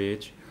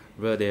marriage,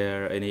 were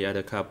there any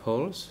other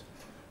couples,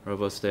 or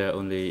was there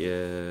only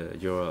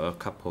your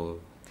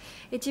couple?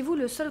 Étiez-vous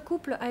le seul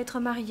couple à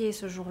être marié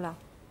ce jour-là?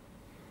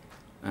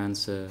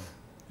 Answer.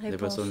 There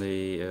was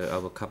only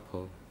our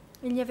couple.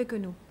 Il n'y avait que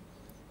nous.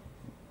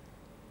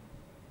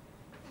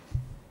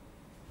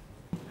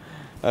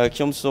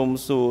 Question.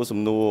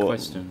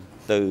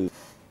 I'd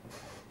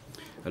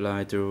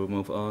like to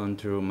move on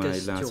to my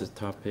last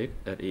topic,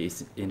 that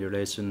is in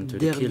relation to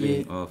the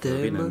killing of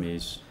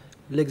Vietnamese.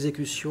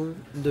 L'exécution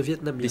de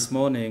Vietnamiens. This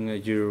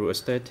morning you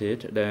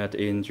stated that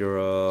in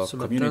your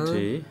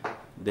community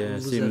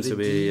there seems to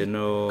be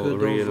no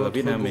real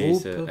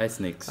Vietnamese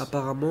ethnics.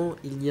 Apparemment,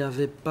 il n'y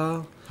avait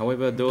pas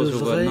However, those de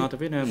who were not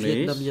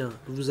Vietnamiens.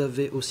 Vous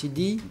avez aussi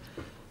dit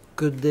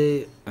que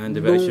des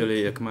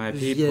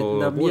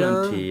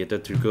non-Vietnamiens,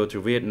 to go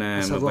to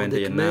Vietnam when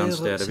they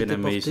announced that the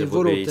Vietnamese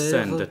would be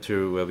sent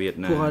to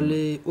Vietnam. Pour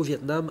aller au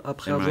Vietnam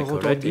après avoir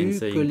entendu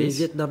que les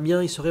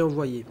Vietnamiens y seraient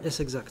envoyés.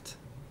 Est-ce exact?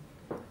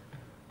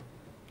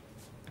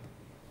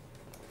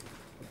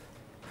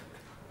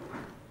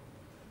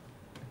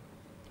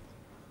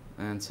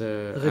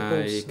 Answer.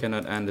 I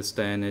cannot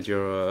understand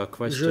your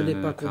question. Je n'ai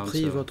pas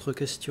compris votre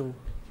question.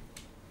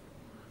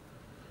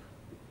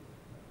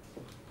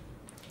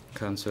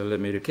 Counsel, let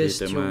me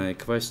repeat my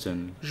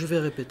question. Je vais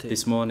répéter.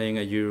 This morning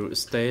you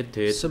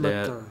stated Ce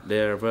matin, that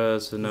there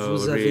was no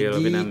vous avez real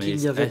dit Vietnamese qu'il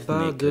n'y avait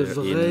pas de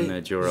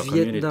vrais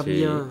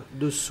Vietnamiens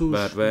de souche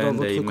but dans when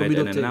votre they made an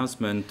communauté.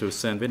 announcement to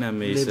send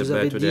Vietnamese Mais vous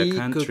avez back to their dit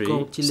country, que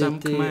quand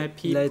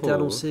il a été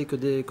annoncé que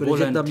les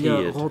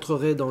Vietnamiens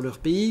rentreraient dans leur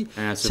pays,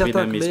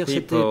 certains Khmers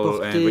s'étaient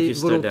portés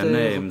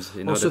volontaires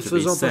en se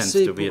faisant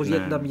passer pour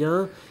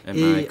Vietnamiens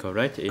et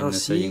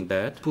ainsi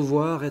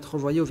pouvoir être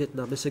envoyés au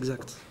Vietnam. Est-ce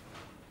exact?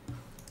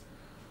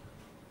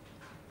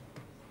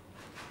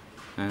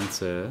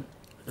 Answer.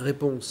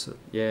 Réponse.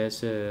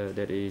 Yes,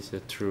 that is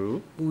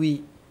true.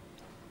 Oui.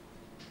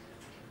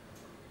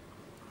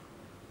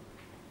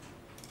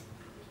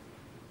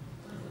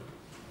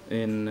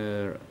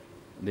 In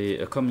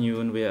the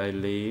commune where I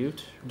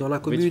lived, dans la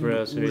commune où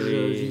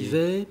je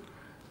vivais,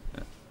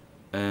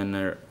 and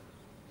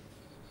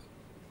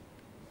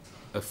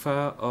a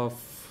far off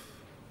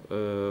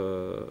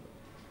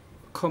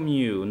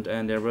commune,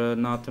 and there were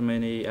not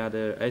many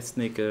other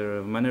ethnic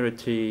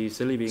minorities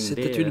living there.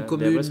 C'était une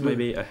commune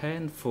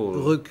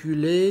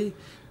reculée.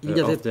 Il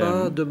n'y avait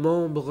pas de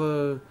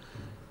membres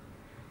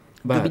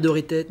de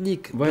minorité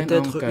ethnique.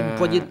 Peut-être une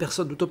poignée de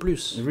personnes tout au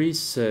plus. Mais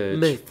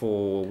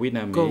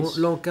quand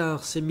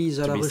l'ANCAR s'est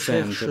mise à la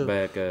recherche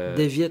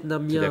des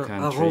Vietnamiens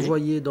à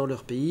renvoyer dans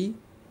leur pays,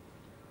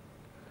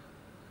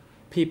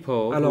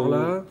 alors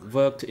là,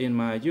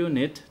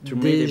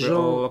 des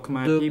gens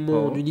de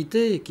mon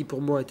unité, qui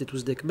pour moi étaient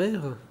tous des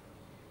Khmers,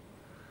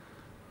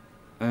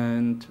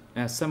 dans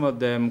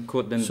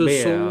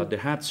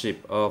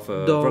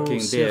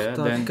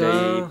certains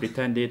cas,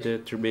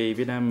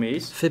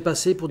 fait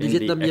passer pour des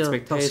Vietnamiens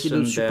parce qu'ils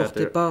ne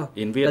supportaient pas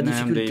la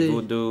difficulté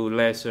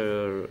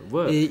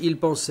et ils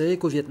pensaient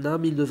qu'au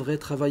Vietnam, ils devraient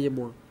travailler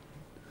moins.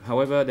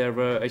 However, there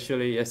were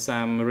actually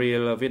some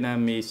real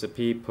Vietnamese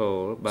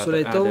people, but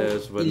Cela étant,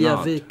 others were il y not.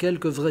 avait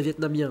quelques vrais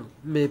Vietnamiens,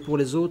 mais pour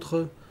les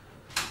autres,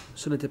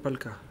 ce n'était pas le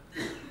cas.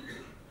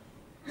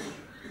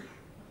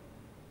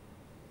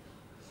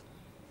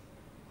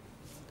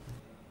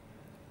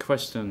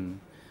 Question.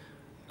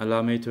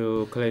 Allow me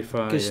to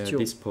clarify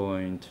this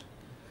point.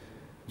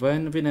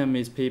 When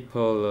Vietnamese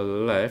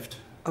people left,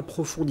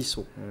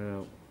 approfondissons.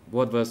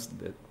 What was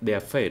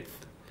their fate?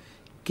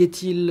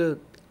 Qu'est-il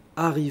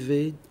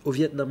arrivé aux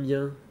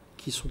Vietnamiens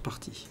qui sont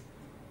partis?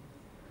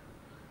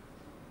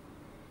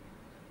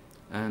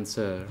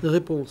 Answer.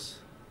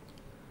 Réponse.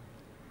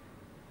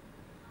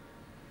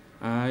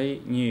 I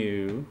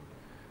knew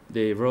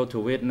the road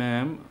to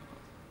Vietnam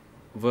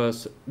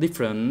was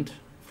different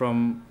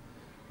from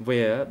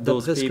where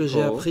those D'après ce que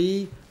j'ai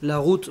appris, la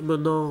route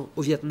menant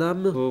au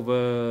Vietnam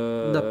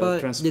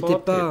n'était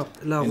pas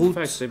la route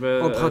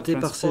empruntée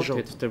par ces gens.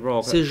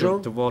 Ces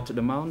gens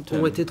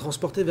ont été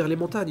transportés vers les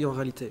montagnes en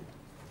réalité.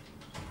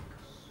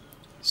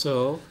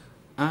 J'en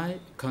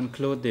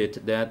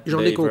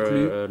ai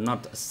conclu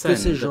que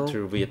ces gens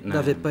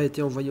n'avaient pas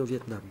été envoyés au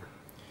Vietnam.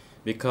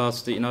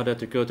 Because in order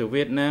to go to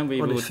Vietnam,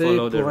 we En would effet,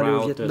 follow the pour aller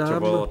au route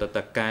Vietnam, to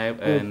Takeo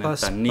on and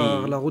passe Tani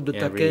par la route de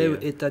Takeo area.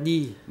 et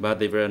Tani. But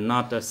they were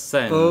not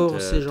sent Or,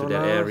 ces to that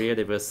gens-là area.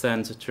 They were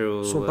sent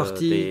through sont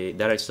partis the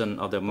direction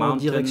of the en mountain,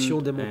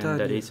 direction des and that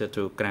montagnes is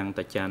to Krang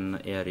Tachan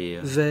area.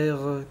 vers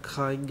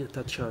Krang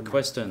Tachan.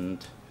 Question.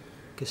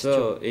 Question.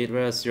 So it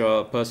was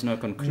your personal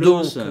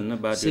conclusion,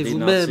 Donc, but c'est you did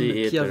not vous-même see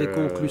qui it avez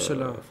conclu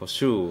cela. for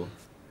sure.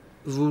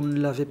 Vous ne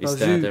l'avez pas Is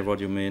vu. that what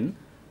you mean?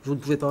 Vous ne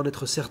pouvez pas en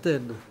être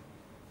certaine,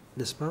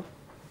 n'est-ce pas?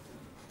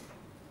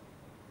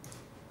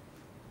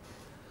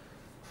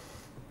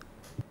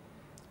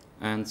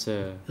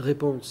 Answer.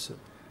 Réponse.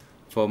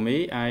 For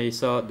me, I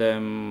saw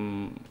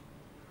them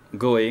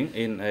going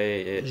in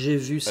J'ai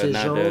vu ces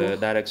gens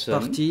direction,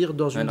 partir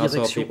dans une and also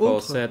direction people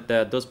autre. said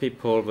that those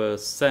people were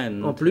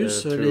sent En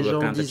plus, les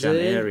gens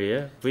disaient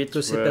area,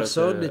 que ces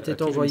personnes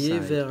étaient envoyées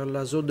vers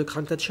la zone de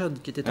Krang Tachan,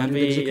 qui était un lieu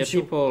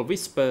d'exécution. People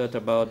whispered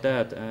about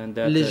that, and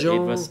that Les it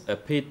gens was a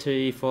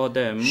pity for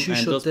them. And those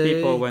chuchotaient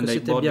people, when que they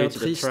c'était boarded bien the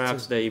triste.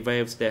 trucks, they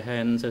waved their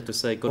hands to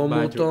say En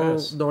goodbye to montant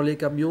us. dans les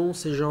camions,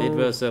 ces gens It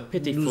was nous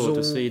pitiful to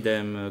ont see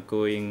them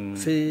going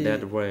fait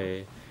that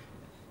way.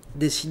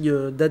 des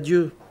signes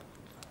d'adieu.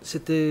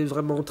 C'était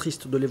vraiment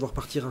triste de les voir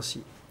partir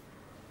ainsi.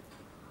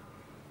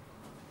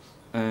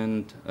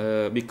 And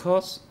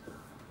because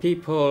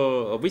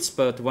people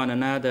whispered to one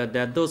another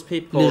that those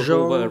people Les who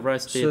gens were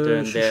arrested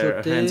and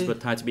their hands were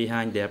tied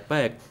behind their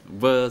back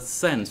were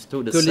sent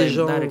to the que les same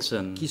gens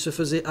direction. qui se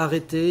faisaient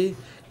arrêter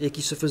et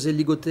qui se faisaient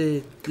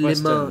ligoter les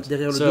mains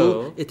derrière le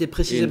dos étaient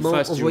précisément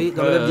envoyés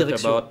dans la même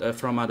direction.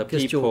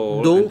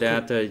 Question. Donc,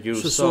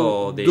 ce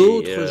sont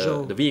d'autres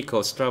gens qui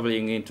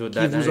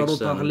vous en ont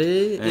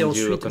parlé et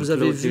ensuite vous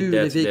avez vu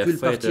les véhicules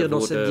partir dans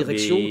cette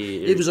direction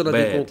et vous en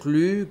avez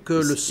conclu que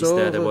le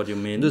sort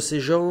de ces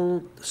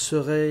gens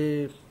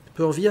serait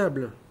peu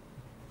enviable.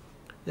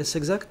 Est-ce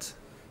exact?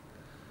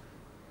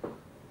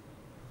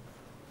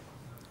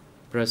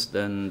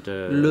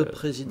 Le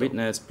président.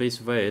 Witness,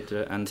 please wait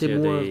until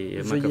Témoin,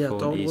 the veuillez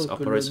microphone is attendre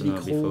que le operational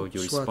before micro you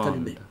soit respond.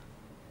 allumé.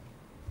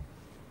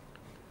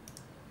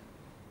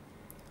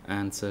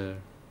 Answer.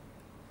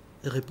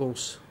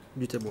 Réponse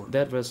du témoin.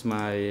 That was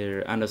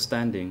my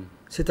understanding.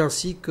 C'est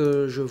ainsi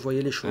que je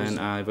voyais les choses. And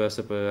I was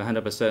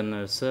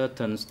 100%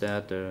 certain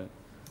that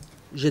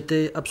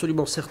j'étais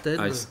absolument certaine,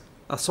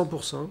 à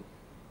 100%,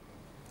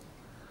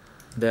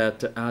 that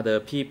other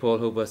people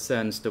who were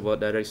sent toward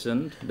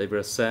direction, they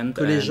were sent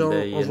que les gens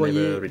and they envoyés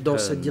never dans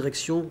cette returned.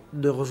 direction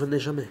ne revenaient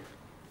jamais.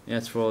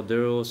 As for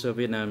those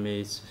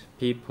Vietnamese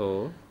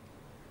people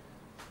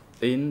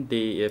in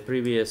the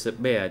previous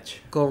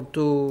batch, quant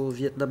aux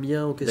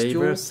Vietnamiens en they question,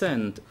 were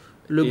sent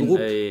le in groupe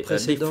a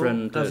précédent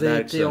different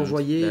avait été direction,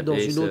 envoyé that dans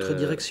is, une autre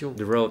direction,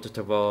 the road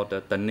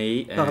toward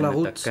Tani par la and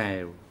route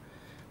Takeo.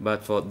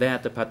 But for that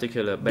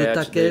particular de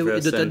batch, they Takeo were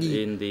et de sent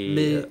Tani. in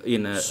Mais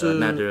another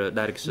ce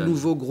direction.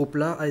 nouveau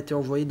groupe-là a été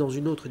envoyé dans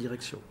une autre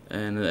direction.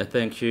 And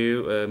thank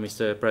you,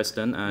 Mr.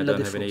 President. I La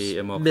don't have défense.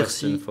 any more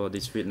Merci. questions for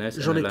this witness.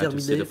 J'en And ai I'd like to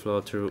cede terminé. the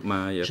floor to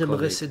my J'aimerais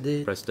colleague,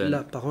 céder President.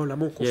 la parole à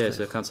mon confrère.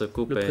 Yes, Councillor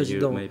Coupe, le you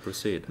président. may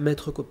proceed.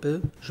 Maître Coppe,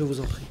 je vous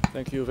en prie.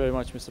 Thank you very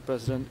much, Mr.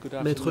 President. Good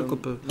Maître afternoon,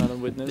 Coppe.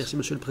 Madam Witness. Merci,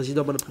 Monsieur le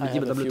Président. Bon après-midi, I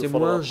have a Madame le few témoin.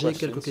 follow-up J'ai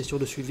quelques questions. questions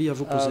de suivi à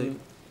vous poser.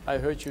 I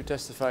heard you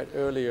testified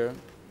earlier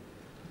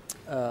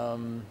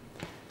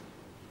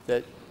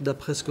that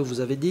D'après ce que vous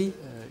avez dit,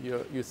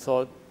 you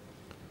thought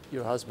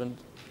your husband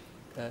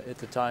at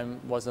the time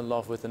was in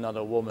love with another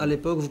à woman.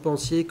 l'époque, vous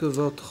pensiez que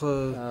votre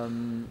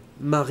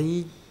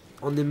mari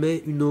en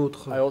aimait une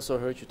autre. I also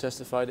heard you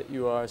testify that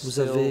you are Vous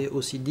still avez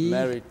aussi dit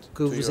married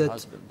que to vous your êtes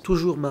husband.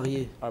 toujours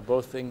marié Are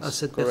both things à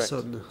cette correct?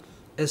 personne.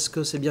 Est-ce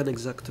que c'est bien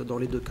exact dans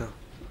les deux cas?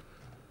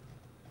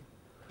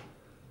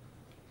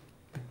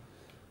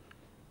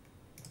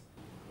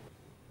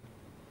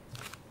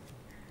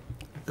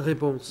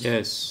 Réponse.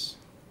 Yes.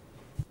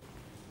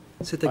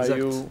 C'est Are exact.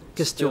 you still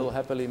Question.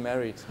 happily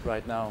married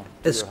right now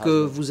to Est-ce your que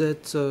husband? vous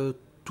êtes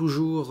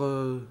toujours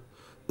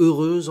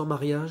heureuse en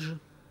mariage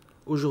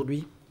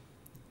aujourd'hui?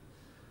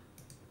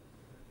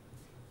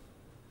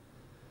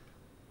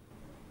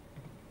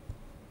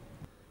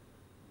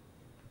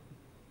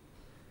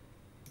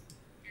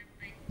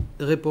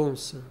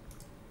 Réponse.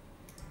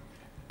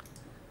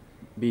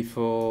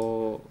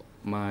 Before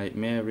my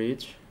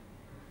marriage,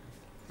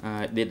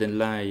 I didn't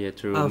lie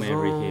to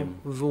marry him.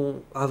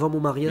 Avant mon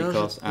mariage,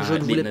 je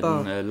ne voulais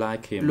pas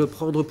le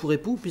prendre pour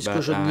époux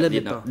puisque je ne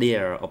l'aimais pas.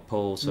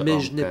 Mais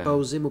je n'ai pas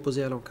osé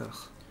m'opposer à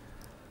l'encart.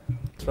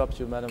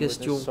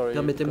 Question.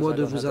 Permettez-moi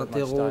de vous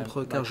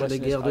interrompre car je n'ai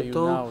guère de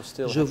temps.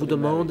 Je vous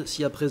demande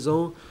si à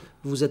présent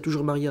vous êtes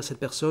toujours marié à cette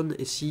personne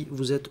et si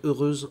vous êtes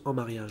heureuse en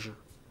mariage.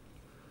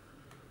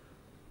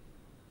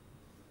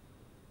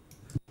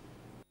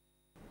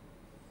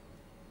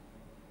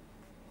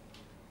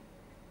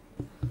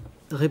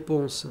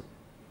 Réponse.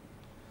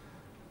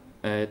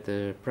 At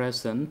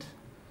present,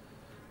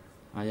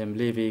 I am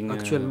living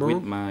Actuellement,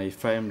 with my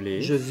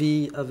family, je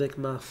vis avec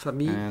ma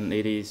famille and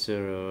it is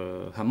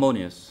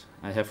harmonious.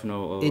 I have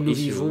no et nous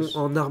issues. Vivons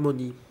en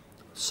harmonie,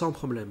 sans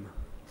problème.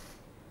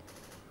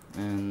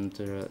 And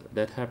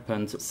that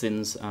happened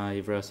since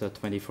I was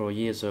 24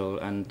 years old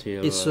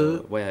until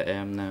where I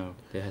am now.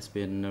 There has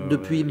been no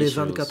depuis mes issues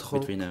 24 ans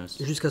between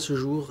us. jusqu'à ce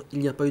jour, il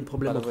n'y a pas eu de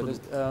problème entre nous.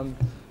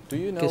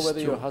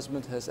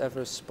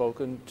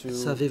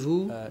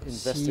 Savez-vous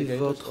si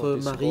votre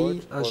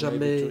mari a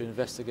jamais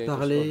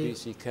parlé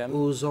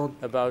aux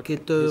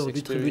enquêteurs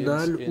du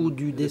tribunal ou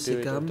du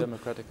DCCAM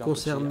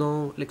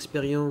concernant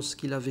l'expérience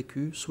qu'il a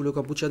vécue sous le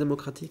Kampuchea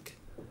démocratique?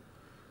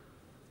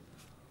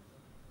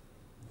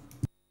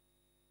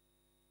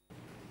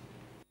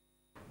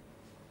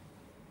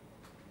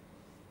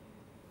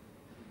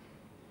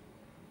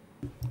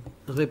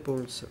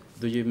 Réponse.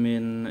 Do you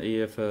mean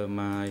if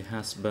my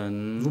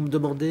husband Vous me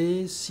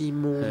demandez si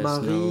mon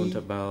mari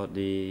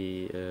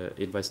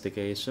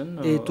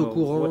est au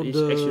courant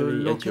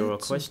de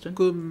l'enquête?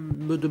 Que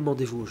me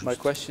demandez-vous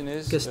juste?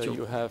 Question.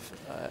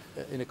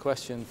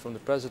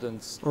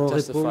 En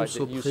réponse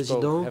au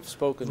président,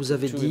 vous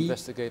avez dit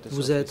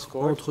vous êtes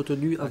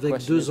entretenu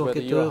avec 2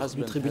 enquêteurs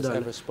du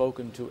tribunal.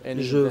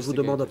 Je vous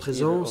demande à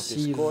présent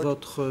si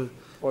votre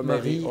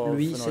mari,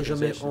 lui, s'est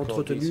jamais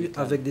entretenu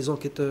avec des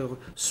enquêteurs,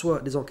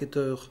 soit des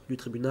enquêteurs du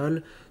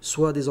tribunal,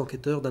 soit des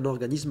enquêteurs d'un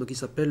organisme qui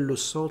s'appelle le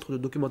Centre de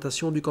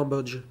documentation du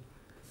Cambodge.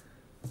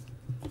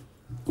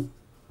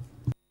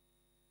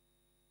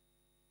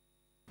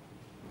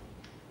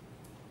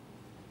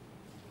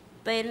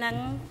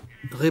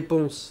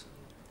 Réponse.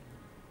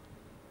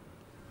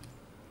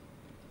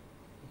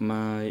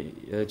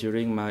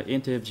 During my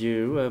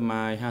interview,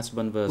 my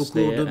husband was Au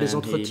cours de mes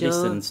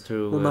entretiens,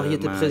 mon mari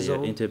était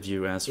présent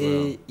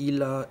et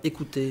il a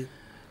écouté.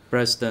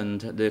 President,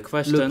 the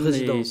question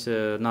is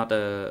not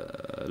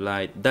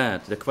like that.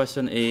 The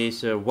question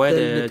is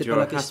whether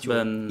your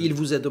husband il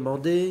vous est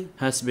demandé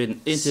has been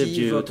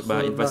interviewed si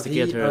by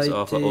investigators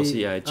of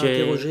OCIJ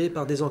interrogé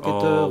par des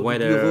enquêteurs du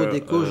bureau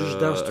des co-juges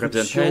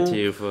d'instruction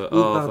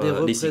ou par des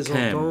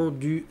représentants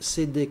du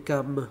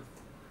CDCAM.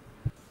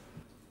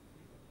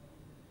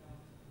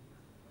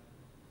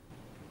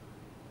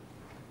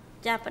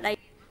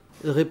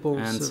 Réponse.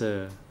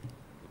 Answer.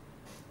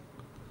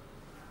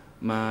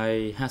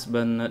 My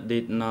husband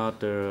did not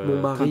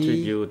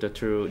contribute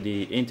to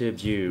the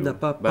interview, n'a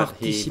pas but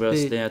he was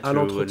participé there à to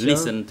l'entretien,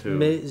 listen to.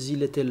 mais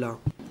il était là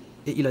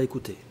et il a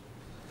écouté.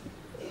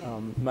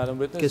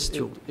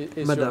 Question.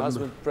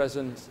 Madame,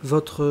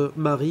 votre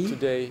mari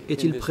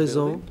est-il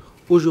présent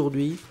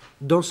aujourd'hui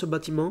dans ce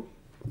bâtiment?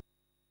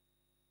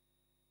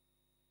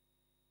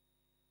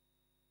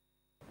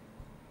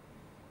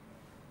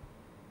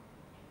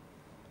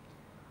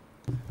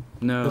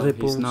 No,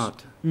 Réponse. he's not.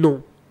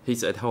 Non.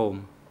 He's at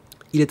home.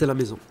 Il est à la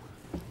maison.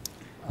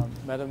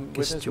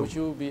 Question.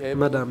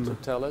 Madame,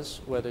 tell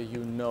us whether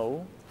you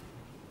know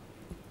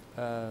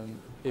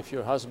if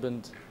your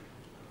husband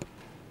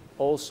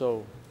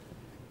also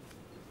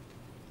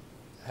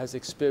has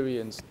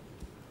experienced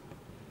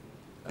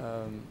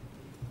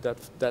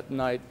that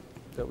night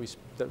that we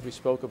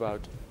spoke about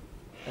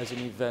as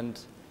an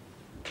event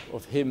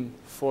of him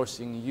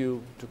forcing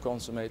you to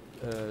consummate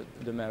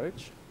the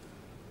marriage?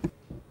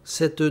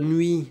 Cette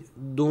nuit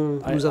dont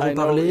nous avons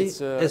parlé,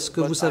 est-ce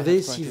que vous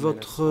savez si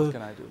votre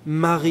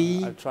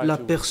mari l'a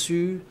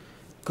perçu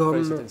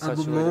comme un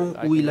moment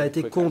où il a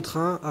été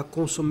contraint à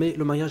consommer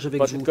le mariage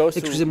avec vous?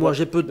 Excusez-moi,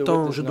 j'ai peu de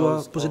temps, je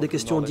dois poser des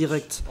questions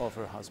directes.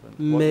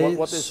 Mais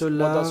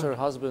cela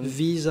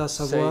vise à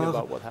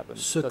savoir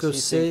ce que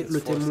sait le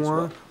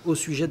témoin au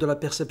sujet de la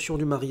perception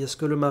du mari. Est-ce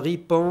que le mari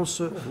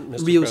pense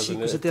lui aussi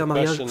que c'était un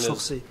mariage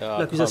forcé?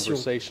 L'accusation.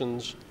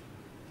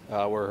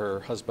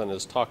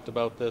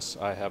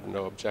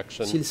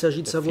 S'il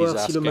s'agit de savoir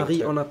si le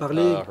mari en a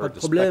parlé, pas de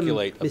problème,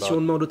 mais si on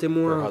demande au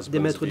témoin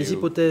d'émettre des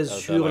hypothèses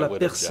sur la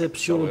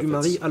perception du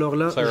mari, alors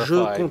là,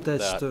 je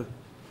conteste.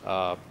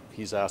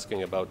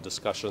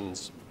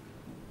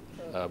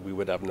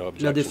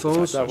 La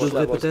défense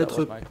devrait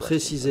peut-être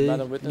préciser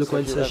de quoi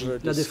il s'agit.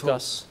 La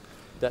défense.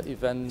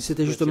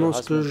 C'était justement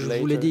ce que je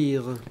voulais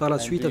dire. Par la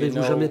suite,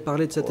 avez-vous jamais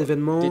parlé de cet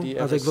événement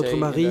avec votre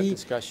mari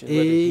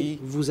et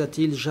vous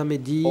a-t-il jamais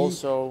dit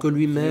que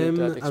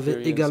lui-même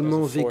avait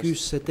également vécu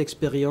cette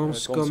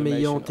expérience comme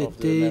ayant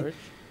été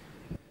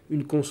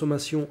une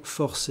consommation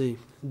forcée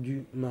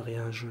du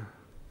mariage?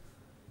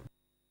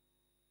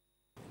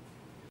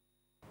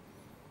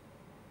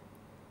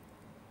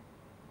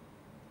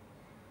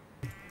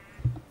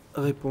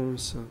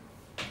 Réponse.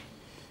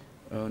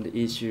 On the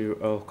issue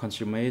of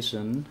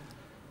consummation,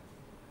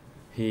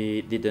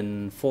 he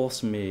didn't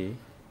force me.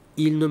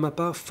 Il ne m'a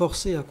pas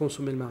forcé à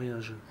consommer le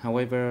mariage.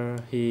 However,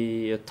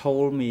 he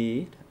told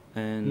me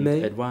and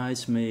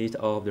advised me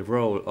of the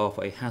role of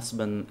a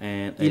husband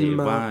and a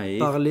wife,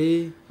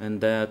 parlé and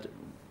that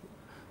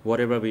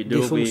whatever we do,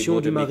 des fonctions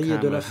du mari et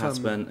de la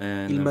femme.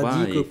 Il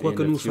m'a dit que quoi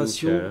que nous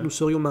fassions, nous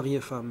serions mariés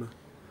et femmes.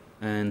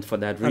 And for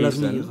that à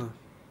l'avenir.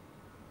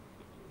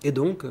 Et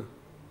donc,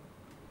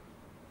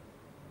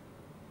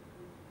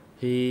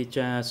 he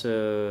just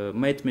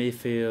made me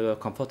feel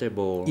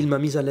comfortable. Il m'a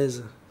mis à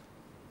l'aise.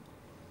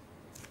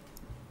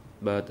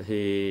 But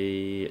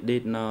he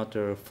did not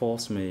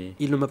force me.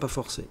 Il ne m'a pas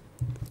forcé.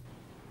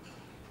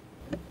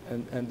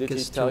 And did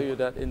he tell you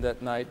that in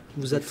that night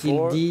vous a-t-il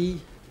dit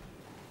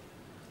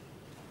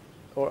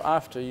or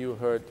after you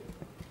heard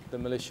the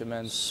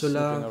militiamen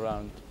cela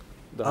around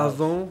the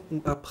avant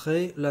ou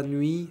après la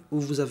nuit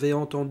où vous avez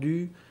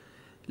entendu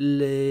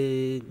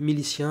les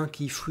miliciens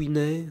qui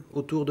fouinaient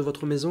autour de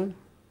votre maison?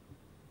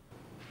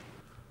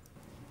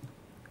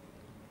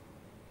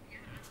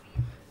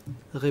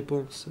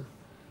 Réponse.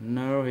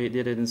 No, he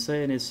didn't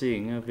say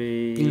anything.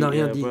 Il n'a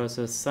rien dit.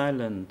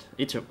 Silent.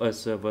 Each of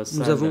us was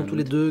silent. Nous avons tous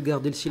les deux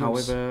gardé le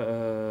silence.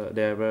 However,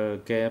 there were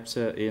gaps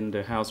in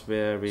the house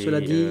where we Cela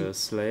dit,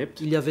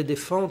 slept. Il y avait des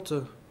fentes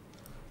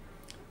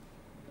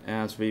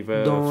as we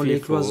were dans fearful. Les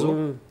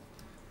cloisons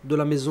de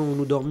la maison où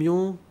nous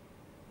dormions.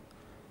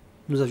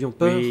 Nous avions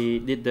peur. We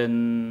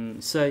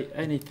didn't say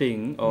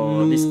anything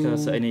or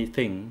discuss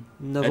anything.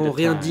 Nous n'avons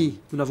rien dit.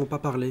 Nous n'avons pas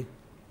parlé.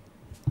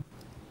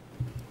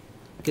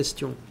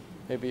 Question.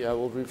 Maybe I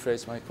will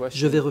rephrase my question.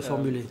 Je vais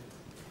reformuler.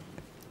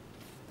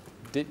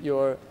 Did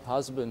your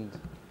husband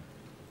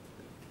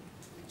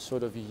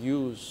sort of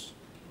use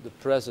the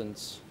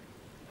presence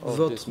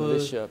of this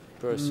militia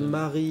person? Votre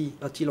mari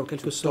a-t-il en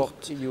quelque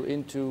sorte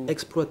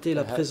exploité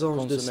la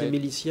présence de ces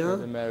miliciens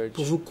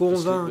pour vous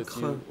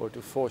convaincre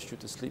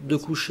de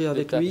coucher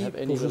avec lui,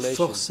 pour vous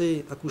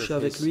forcer à coucher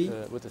avec lui?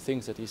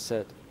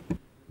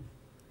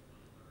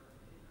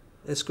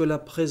 Est-ce que la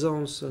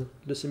présence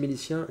de ces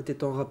miliciens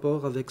était en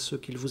rapport avec ce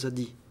qu'il vous a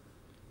dit?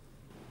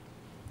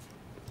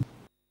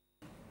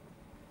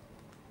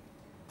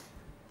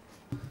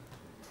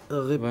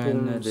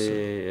 Réponse.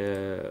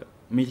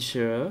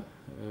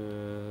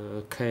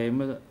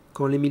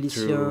 Quand les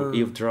miliciens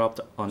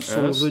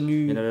sont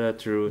venus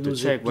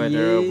nous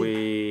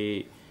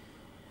épier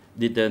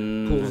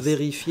pour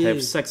vérifier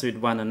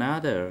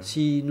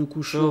si nous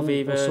couchions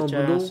ensemble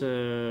ou non,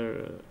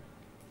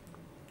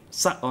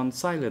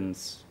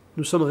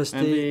 nous sommes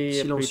restés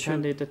silencieux.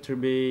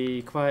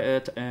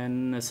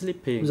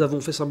 Nous avons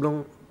fait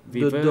semblant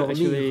de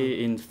dormir.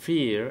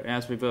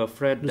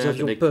 Nous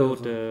avions peur.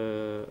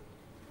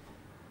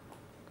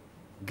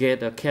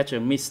 Catch a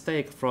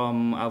mistake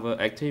from our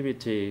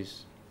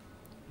activities.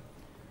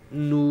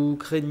 Nous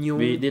craignions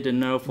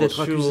d'être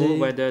accusés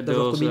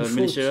d'avoir commis une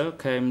faute.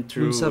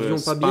 Nous ne savions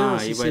pas bien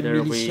si ces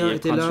miliciens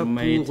étaient là pour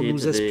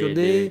nous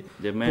espionner,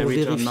 pour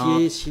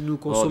vérifier si nous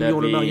consommions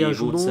le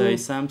mariage ou non. Nous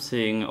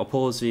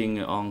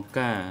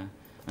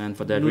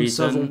ne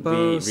savons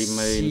pas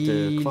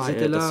s'ils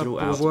étaient là pour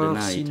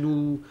voir si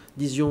nous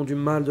disions du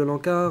mal de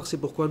l'Ankar. C'est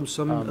pourquoi nous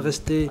sommes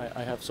restés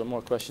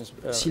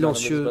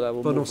silencieux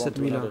pendant cette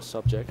nuit-là.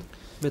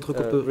 Maître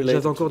Coppeux,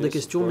 j'avais encore des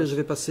questions, mais je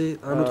vais passer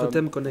à un autre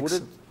thème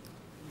connexe.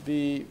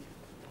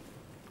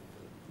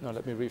 No,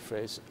 let me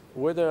rephrase.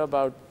 Were there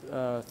about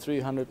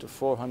 300 to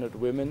 400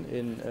 women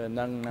in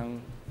Nang Nang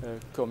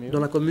commune? Dans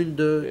la commune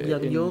de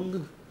Lianyong,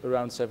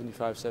 around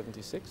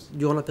 75-76.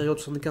 Durant la période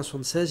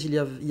 75-76,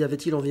 y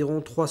avait-il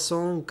environ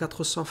 300 ou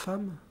 400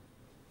 femmes?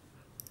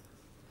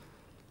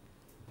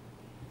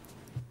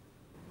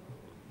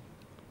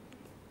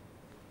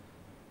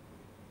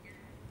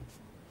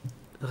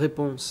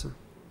 Réponse.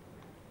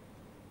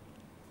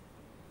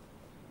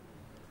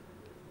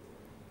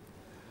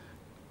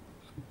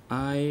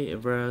 I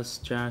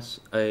was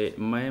just a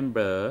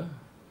member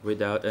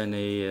without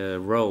any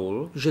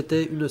role.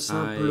 J'étais une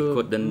simple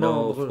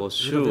membre,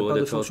 je n'avais pas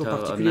de fonction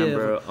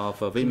particulière.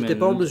 Je n'étais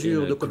pas en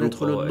mesure de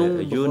connaître le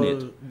nombre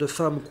de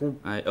femmes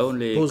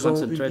composant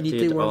une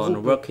unité ou un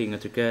groupe.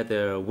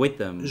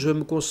 Je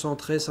me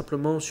concentrais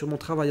simplement sur mon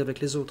travail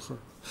avec les autres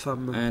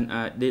femmes. Je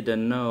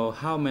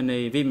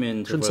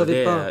ne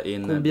savais pas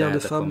combien de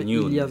femmes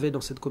il y avait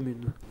dans cette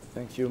commune.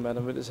 Thank you,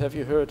 Madam Witness. Have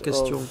you heard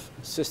of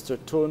Sister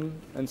Tun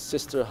and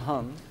Sister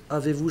Han?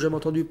 Avez-vous jamais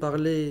entendu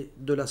parler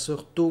de la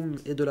sœur Tum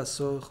et de la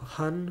sœur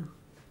Han?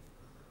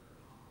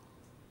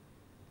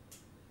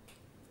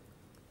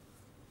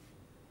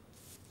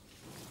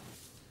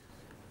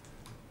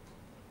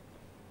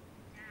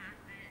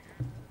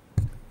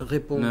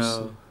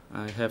 Réponse. No,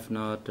 I have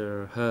not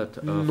heard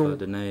of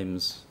the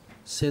names.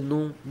 Ces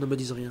noms ne me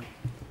disent rien.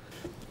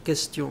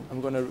 Question. I'm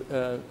going to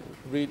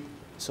read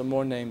some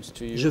more names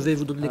to you. Je vais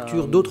vous donner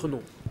lecture d'autres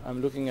noms.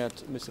 I'm looking at,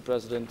 Mr.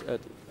 President,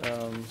 at,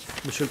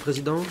 Monsieur le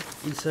Président,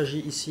 il s'agit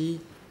ici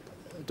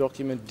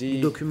document D, du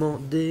document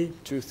D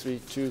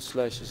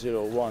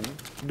 232/01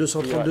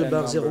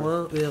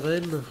 232/01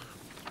 ERN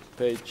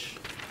page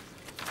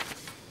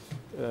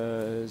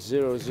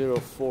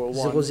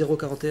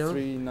 0041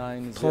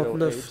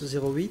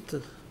 3908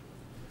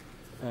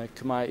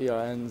 Khmer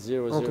IRN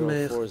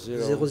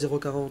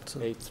 0040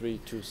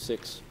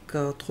 8326.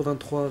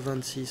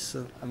 8326.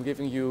 I'm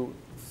giving you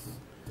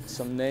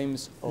some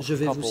names of Je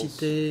vais vous couples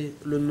citer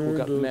le nom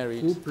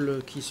de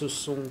couples qui se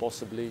sont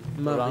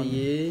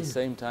mariés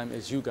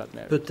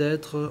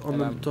peut-être en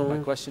même temps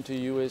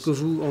que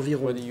vous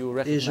environ.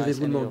 Et je vais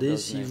vous demander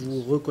si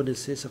vous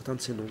reconnaissez certains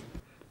de ces noms.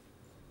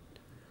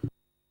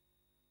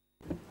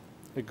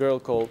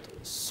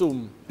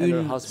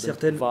 Une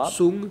certaine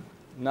Sung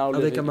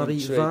avec un mari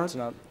Va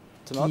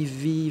qui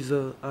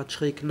vivent à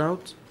Treknaut.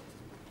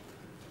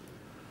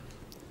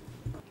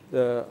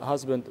 Un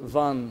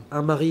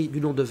mari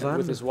du nom de Van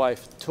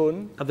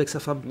avec sa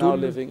femme Tun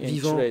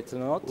vivant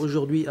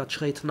aujourd'hui à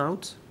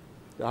Treknaut.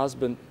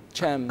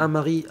 Un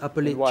mari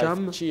appelé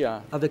Cham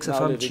avec sa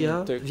femme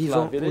Chia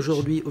vivant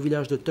aujourd'hui au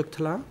village de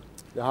Tuktla.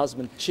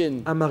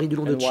 Un mari du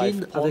nom de Chin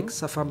avec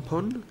sa femme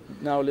Pon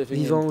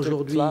vivant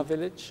aujourd'hui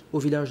au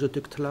village de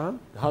Tuktla.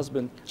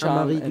 Un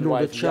mari du nom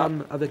de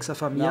Cham avec sa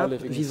femme Yap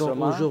vivant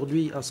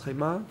aujourd'hui à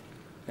Srema.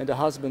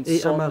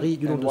 Et un mari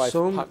du nom de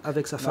Song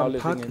avec sa femme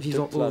Pak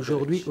vivant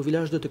aujourd'hui au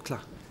village de Tuktla.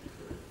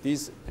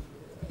 Est-ce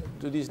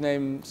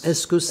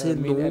que ces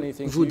noms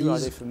vous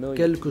disent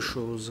quelque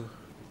chose?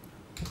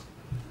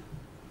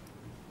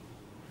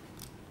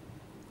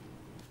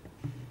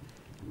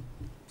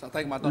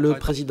 Le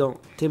président,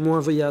 témoin,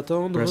 veuillez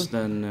attendre.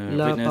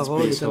 La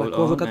parole est à la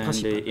convocate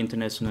principale.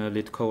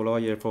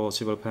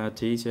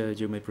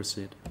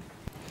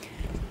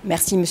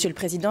 Merci, Monsieur le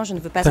Président. Je ne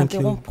veux pas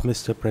interrompre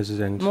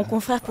mon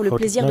confrère pour le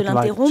plaisir de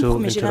l'interrompre,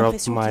 mais j'ai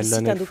l'impression qu'il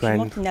cite un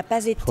document qui n'a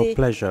pas été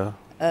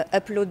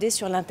uploadé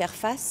sur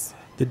l'interface.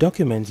 Qui nous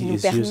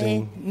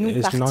permet,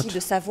 nous, parties, de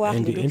savoir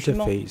les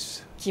documents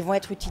qui vont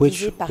être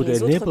utilisés par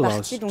les autres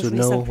parties. Donc, je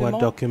voulais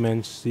simplement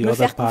me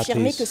faire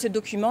confirmer que ce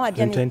document a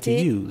bien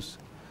été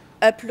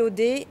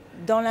uploadé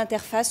dans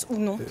l'interface ou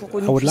non, pour que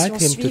nous puissions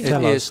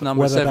suivre.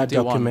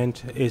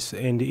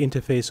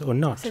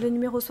 C'est le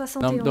numéro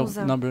 71.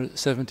 Number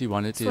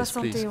 71 it is,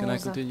 please. Can I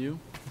continue?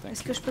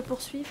 Est-ce que je peux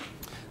poursuivre?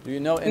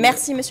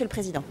 Merci, Monsieur le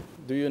Président.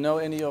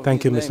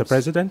 Thank you, Mr.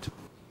 President.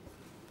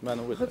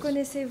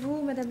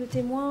 Reconnaissez-vous, Madame le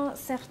témoin,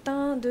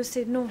 certains de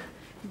ces noms,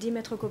 dit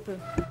Maître Copeux?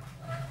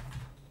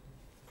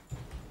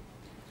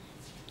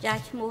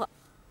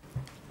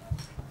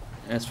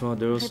 As for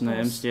those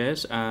names,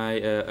 yes,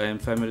 I am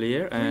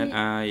familiar and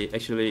I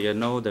actually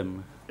know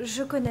them.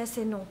 Je connais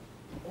ces noms.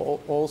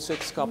 All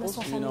six couples,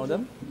 do you know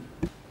them?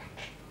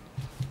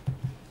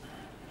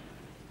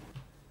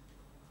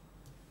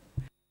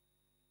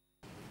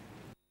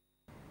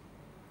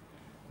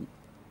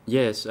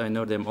 Yes, I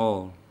know them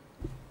all.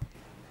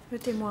 Le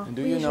témoin. And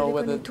do you know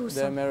whether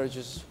their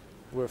marriages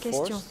were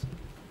forced?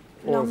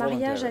 Leur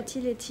mariage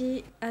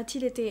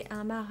a-t-il été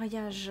un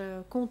mariage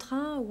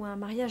contraint ou un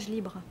mariage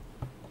libre?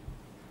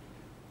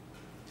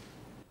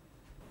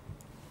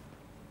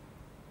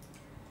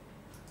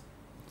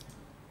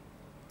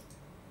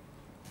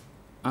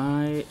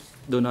 I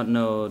do not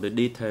know the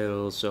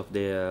details of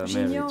their marriage.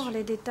 J'ignore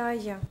les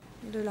détails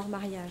de leur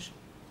mariage.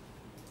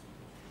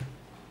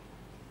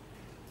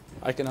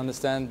 I can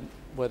understand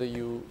whether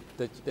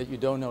that you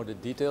don't know the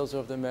details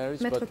of the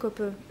marriage. Maître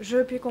Copeux,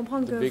 je puis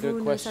comprendre que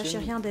vous ne sachiez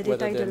rien des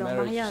détails de leur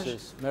mariage.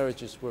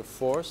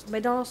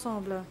 Mais dans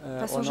l'ensemble, de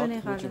façon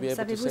générale,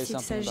 savez-vous s'il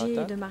s'agit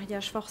de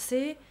mariage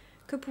forcé?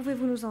 Que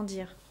pouvez-vous nous en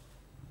dire?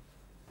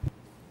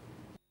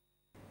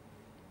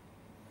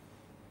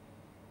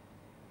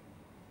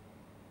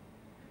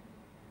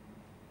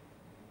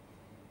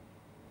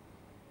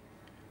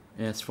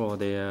 As for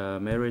their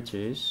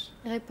marriages,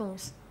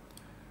 réponse.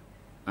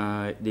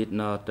 I did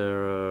not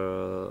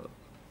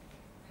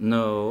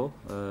know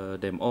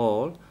them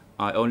all.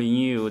 I only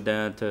knew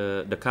that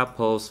the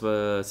couples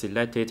were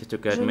selected to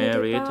get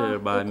married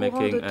by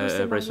making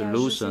a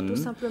resolution.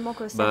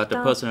 But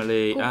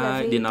personally,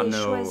 I did not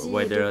know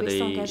whether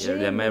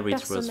their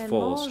marriage was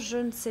forced.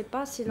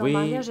 We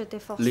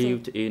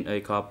lived in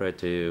a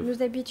cooperative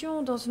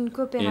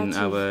in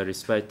our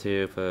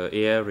respective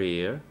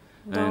area.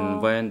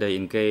 And when they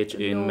engaged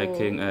in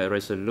making a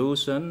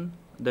resolution,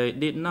 they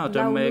did not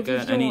make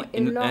an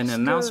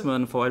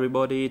announcement for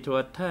everybody to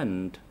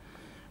attend.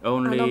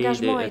 Only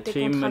the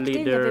team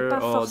leader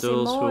or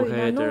those who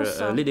had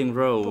a leading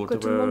role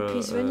were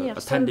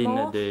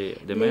attending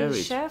the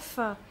marriage.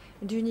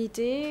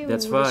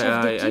 That's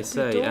why I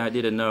say I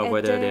didn't know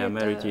whether their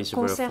marriages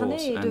were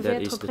forced, and that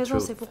is the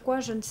truth. C'est pourquoi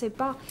je ne sais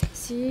pas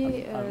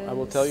si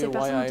ces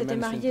personnes ont été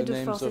mariées de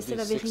force, et c'est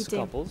la vérité.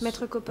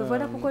 Maître Copeux,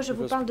 voilà pourquoi je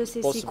vous parle de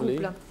ces 6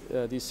 couples.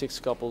 Ces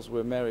 6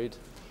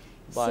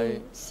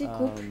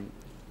 couples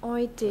ont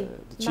été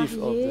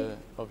mariés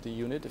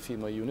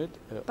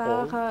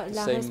par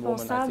la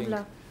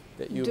responsable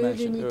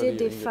de l'unité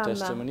des femmes.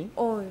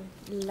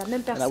 La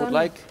même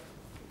personne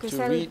que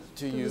celle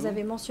que vous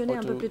avez mentionnée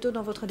un peu plus tôt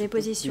dans votre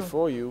déposition. Je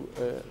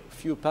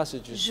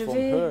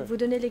vais vous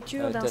donner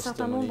lecture d'un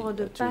certain nombre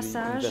de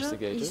passages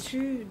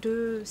issus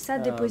de sa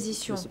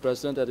déposition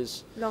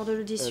lors de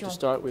l'audition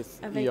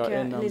avec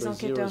les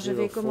enquêteurs. Je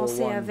vais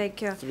commencer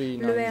avec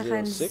le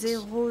RN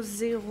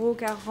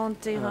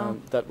 0041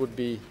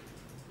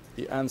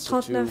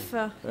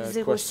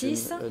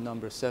 3906,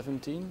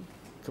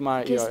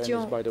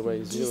 question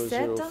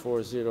 17,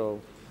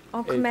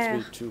 en Khmer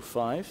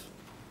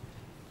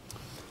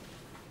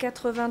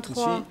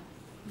 83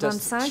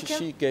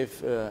 25.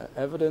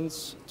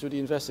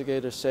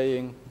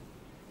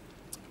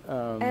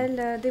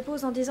 Elle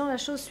dépose en disant la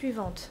chose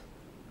suivante.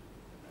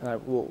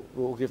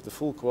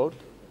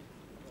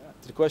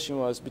 The question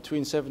was,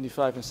 between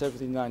 75 and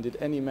 79, did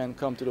any man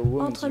come to the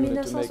women's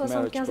unit to make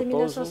marriage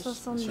proposals?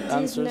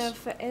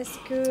 Est-ce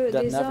que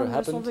des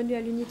hommes sont venus à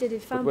l'unité des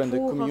femmes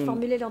pour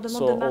formuler leur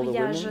demande de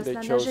mariage?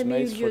 Cela n'a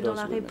jamais eu lieu dans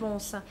la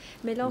réponse.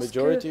 Mais lorsque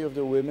il y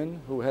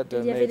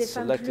avait des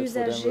femmes plus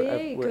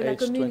âgées et que la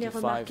commune les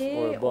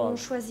remarquait, on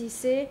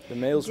choisissait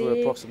des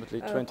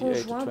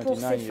conjoints pour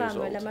ces femmes.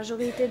 La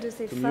majorité de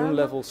ces femmes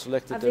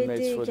qui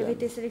avaient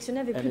été sélectionnées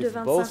avaient plus de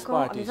 25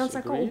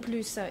 ans ou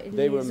plus. Et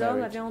les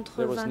hommes avaient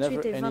entre 28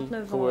 et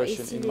 29 ans. Et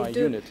si les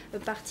deux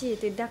parties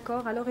étaient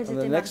d'accord, alors ils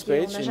étaient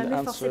mariés. On n'a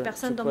jamais forcé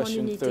personne dans mon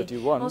unité.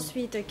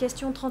 Ensuite,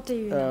 question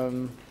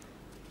 31.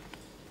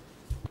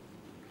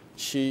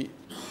 She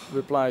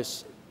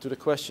replies to the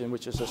question,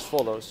 which is as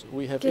follows.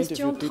 We have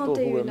interviewed people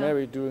who were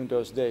married during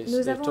those days.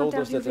 Nous avons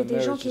interviewé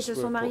des gens qui se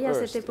sont mariés à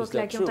cette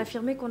époque-là, qui ont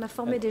affirmé qu'on a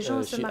formé des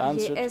gens à se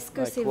marier. Est-ce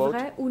que c'est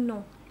vrai ou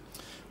non?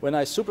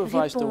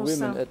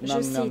 Réponse,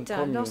 je cite,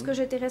 lorsque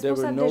j'étais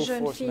responsable des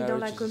jeunes filles dans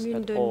la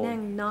commune de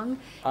Nang Nang,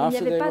 il n'y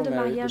avait pas de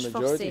mariage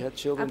forcé.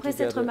 Après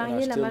s'être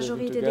mariés, la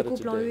majorité des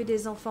couples ont eu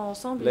des enfants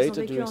ensemble, ils ont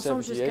vécu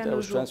ensemble jusqu'à nos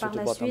jours. Par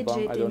la suite,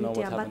 j'ai été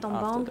mutée à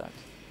Battambang,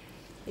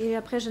 et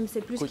après, je ne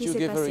sais plus ce qui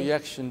s'est passé.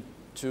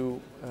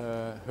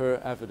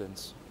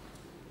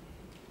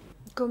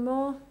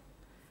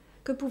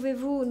 Que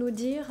pouvez-vous nous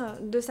dire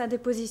de sa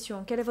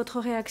déposition? Quelle est votre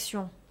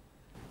réaction?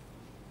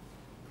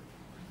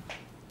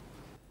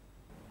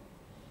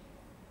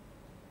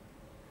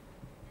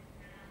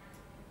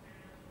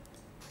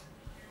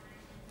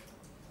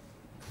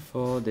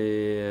 For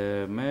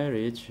the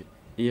marriage,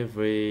 if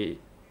we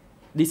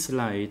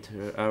dislike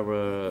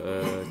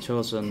our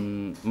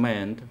chosen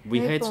man,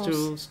 we had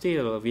to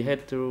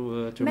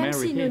Même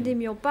si nous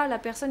n'aimions pas la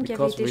personne qui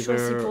avait été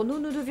choisie pour nous,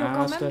 nous devions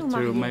quand même nous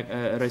marier.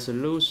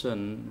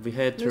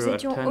 Nous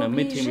étions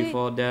obligés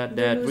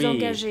de nous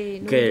engager.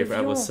 Nous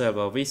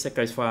devions we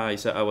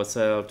sacrifice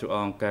ourselves to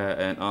Angkar,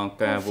 and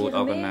Angkar would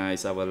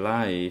organize our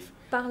life.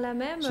 Par là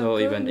même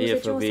que nous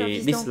étions au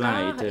service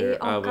d'Angkar et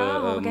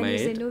Angkar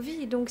organisait nos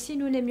vies. Donc si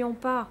nous n'aimions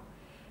pas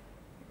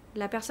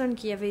la personne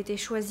qui avait été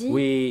choisie, nous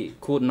ne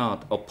pouvions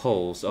pas pour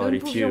autant nous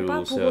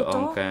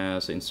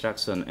opposer aux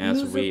instructions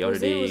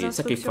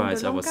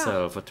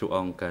de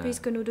l'Angkar,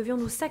 puisque nous devions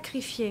nous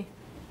sacrifier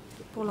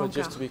pour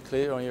l'Angkar.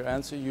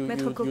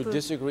 Maître Koppe,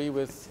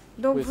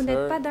 donc vous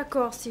n'êtes pas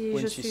d'accord, si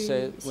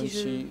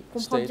je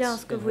comprends bien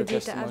ce que vous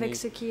dites, avec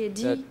ce qui est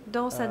dit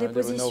dans sa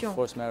déposition,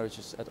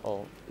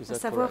 à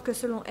savoir que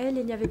selon elle,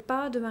 il n'y avait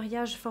pas de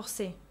mariage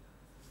forcé.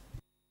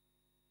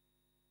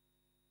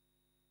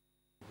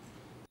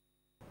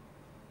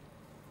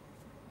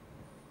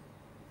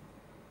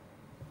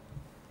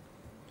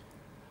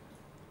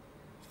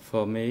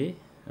 For me,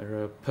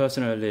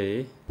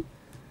 personally,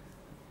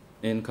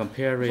 in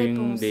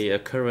comparing the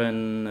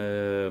current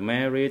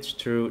marriage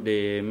to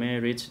the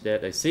marriage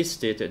that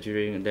existed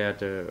during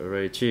that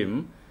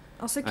regime,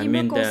 I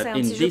mean that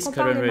in this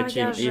current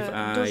regime, if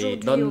I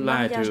don't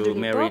like to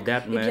marry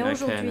that man, I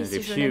can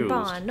refuse.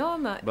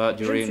 But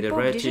during the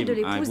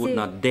regime, I would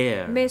not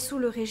dare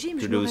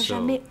to do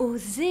so.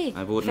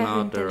 I would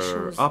not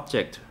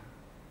object.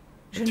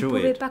 Je ne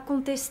pouvais pas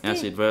contester,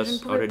 je ne pouvais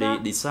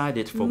pas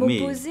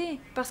m'opposer,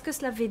 parce que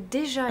cela avait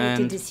déjà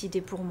été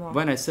décidé pour moi. Et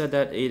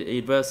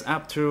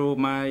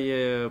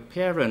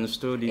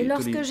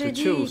lorsque j'ai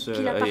dit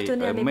qu'il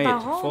appartenait à mes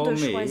parents de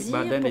choisir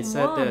pour moi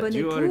un bon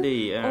époux,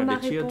 on m'a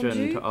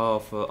répondu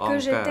que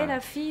j'étais la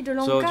fille de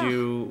l'Angkar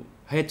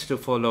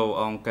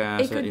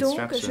et que donc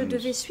je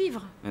devais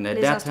suivre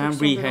les instructions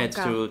de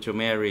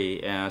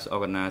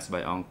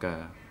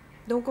l'Angkar.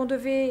 Donc on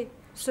devait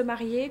se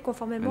marier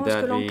conformément à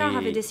ce que l'Angkar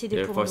avait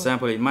décidé pour nous.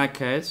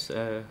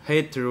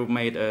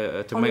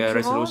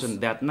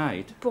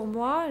 Pour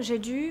moi, j'ai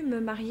dû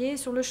me marier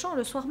sur le champ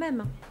le soir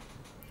même.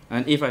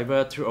 Si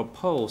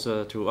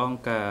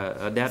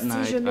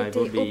je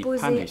m'étais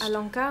opposé à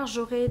l'Angkar,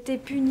 j'aurais été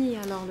puni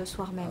alors le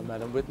soir même.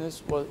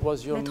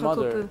 Maître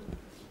Koppe,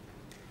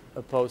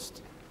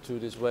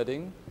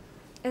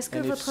 est-ce que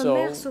votre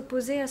mère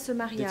s'opposait à ce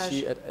mariage?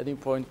 Et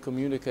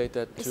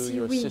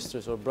si oui,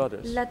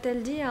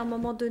 l'a-t-elle dit à un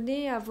moment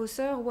donné à vos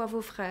sœurs ou à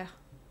vos frères?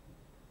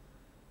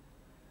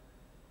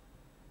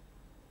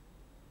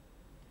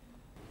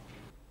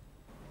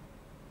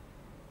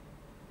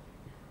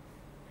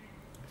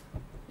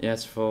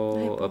 Yes,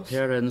 for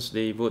parents,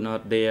 they would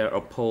not dare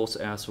oppose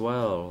as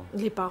well.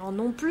 Les parents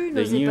non plus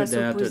n'osaient pas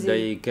s'opposer.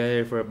 They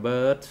gave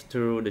birth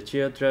to the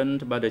children,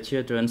 but the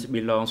children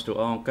belongs to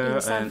Ankar,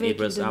 and it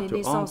was up to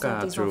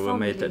Ankar to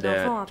make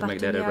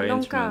that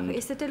arrangement.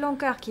 Et c'était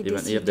l'Ankar qui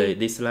décidait. Even if they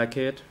dislike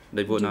it,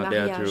 they would not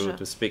dare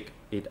to speak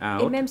it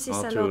out. Et même si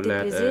ça leur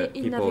déplaisait,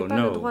 ils n'avaient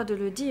pas le droit de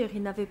le dire.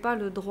 Ils n'avaient pas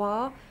le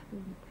droit.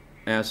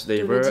 As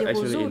they were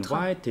actually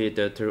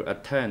invited to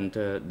attend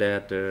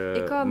that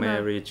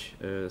marriage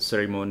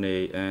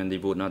ceremony, and they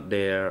would not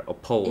dare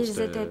oppose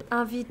the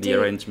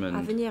arrangement,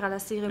 à venir à la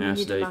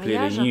cérémonie as they de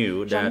mariage, clearly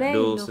knew that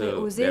those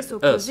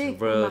that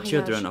were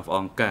children of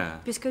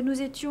Ankar. Puisque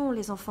nous étions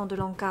les enfants de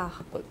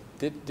l'Ankar.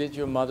 Did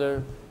your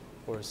mother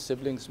or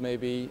siblings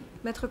maybe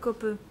Maître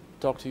Coppeux,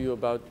 talk to you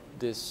about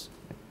this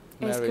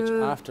marriage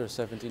after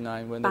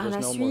 79 when there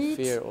was no more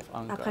fear of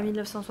Ankar? Après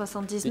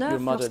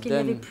 1979, lorsqu'il n'y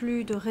avait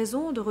plus de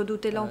raison de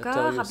redouter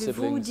l'Ankar,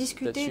 avez-vous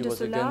discuté de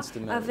cela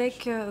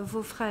avec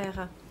vos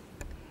frères?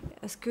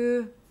 Est-ce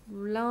que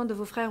l'un de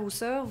vos frères ou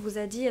sœurs vous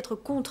a dit être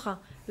contre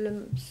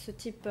ce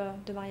type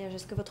de mariage?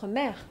 Est-ce que votre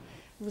mère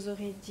vous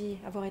aurait dit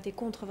avoir été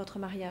contre votre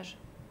mariage?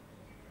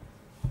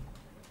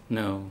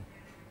 No.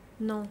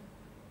 Non.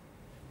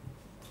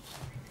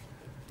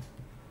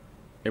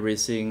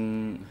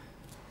 Everything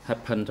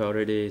happened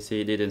already.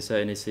 She didn't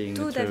say anything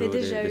Tout to avait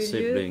déjà the eu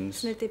siblings. lieu.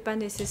 Ce n'était pas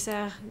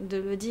nécessaire de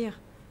le dire.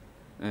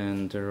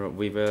 And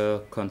we were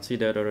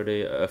considered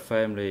already a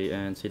family,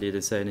 and she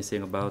didn't say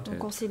anything about On it.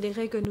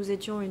 considérait que nous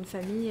étions une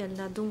famille. Elle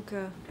n'a donc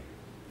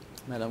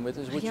Madame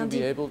Witness, would rien you dit.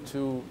 be able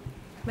to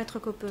Maître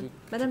Coppeux,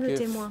 Madame le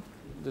témoin,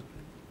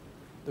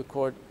 the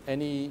court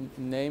any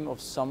name of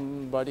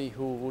somebody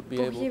who would be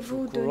able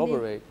pourriez-vous to donner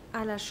corroborate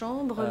à la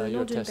Chambre le nom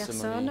your d'une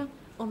testimony personne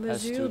en as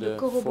mesure to de the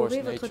corroborer forced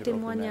votre nature of the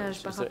témoignage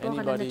marriage? par Is there rapport à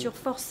la anybody nature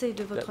forcée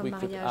de votre that we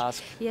could mariage?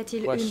 ask Y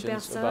a-t-il une questions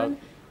personne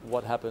about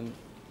what happened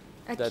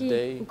à that qui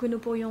day, ou que nous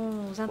pourrions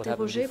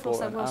interroger pour before and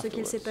savoir ce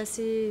qu'il s'est afterwards?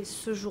 passé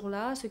ce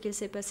jour-là, ce qu'il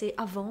s'est passé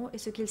avant et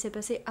ce qu'il s'est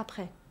passé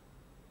après?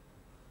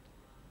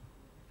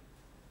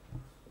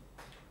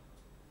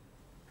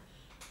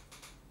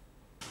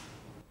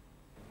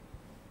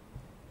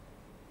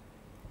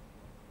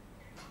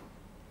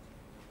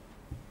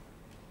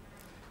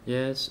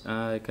 Yes,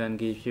 I can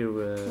give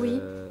you Oui.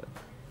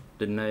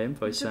 the name,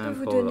 for Je peux vous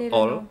example, donner le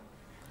Ol. nom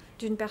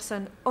d'une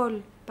personne,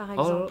 Ol, par Ol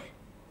exemple.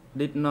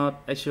 did not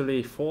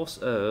actually force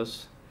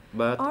us,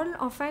 but Ol,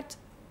 en fait,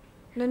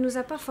 ne nous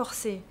a pas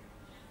forcés.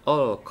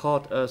 Ol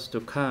called us to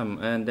come,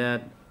 and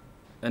that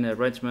an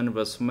arrangement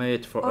was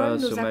made for Ol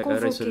us nous to a make a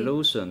convoqués.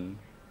 resolution,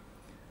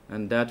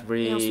 and that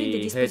Et ensuite, des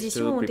we had dispositions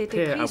to ont été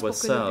prepare prises pour que nous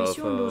ourselves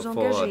puissions nous for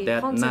engager, that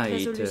prendre cette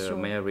night résolution.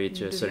 marriage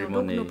Nous devions donc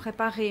ceremony. nous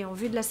préparer en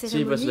vue de la She was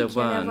cérémonie the qui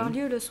allait avoir one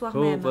lieu le soir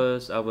who même.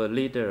 was our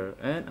leader,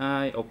 and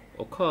I,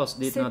 of course,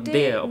 did not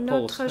C'était dare oppose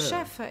notre her.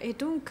 chef, et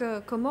donc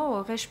comment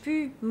aurais-je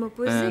pu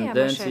m'opposer à And ma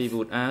then she chef?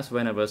 would ask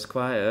when I was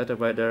quiet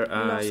whether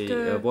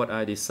what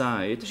I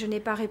decide. Je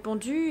n'ai pas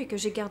répondu et que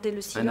j'ai gardé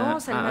le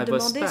silence, elle m'a I was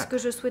demandé ce stuck. que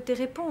je souhaitais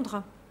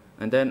répondre.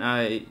 And then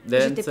I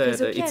J'étais said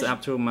prise au it's piège.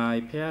 up to my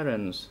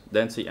parents.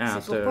 Then she C'est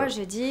asked pourquoi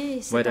j'ai dit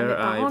c'est à whether mes I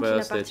parents qu'il was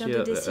appartient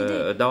de décider.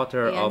 a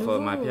daughter Et à of nouveau,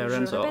 my je parents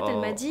le répète, elle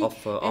m'a dit,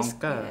 of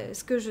Ankar.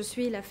 est-ce que je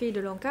suis la fille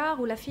de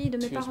l'Ankar ou la fille de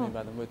mes Excuse parents? me,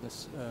 Madam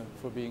Witness,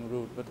 for being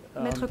rude, but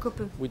Maître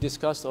Coppeux, we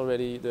discussed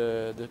already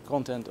the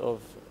content of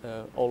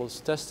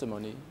Ol's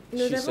testimony. nous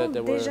She avons said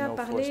there were déjà no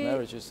forced parlé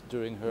marriages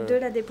during her de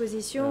la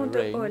déposition de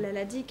reign. Hall. Elle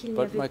a dit qu'il n'y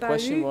But my avait pas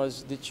question eu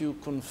was, did you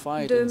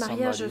confide de in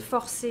mariage somebody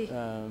forcé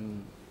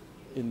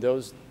in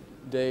those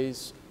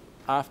days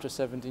after à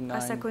sa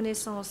 79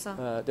 connaissance.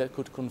 that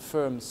could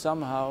confirm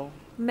somehow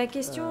Ma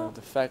question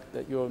the fact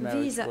that your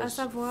marriage vise à was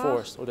savoir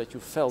forced, or that you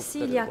felt that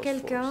s'il it y a was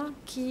quelqu'un forced?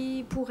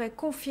 qui pourrait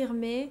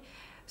confirmer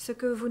ce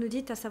que vous nous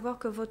dites, à savoir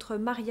que votre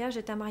mariage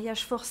est un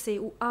mariage forcé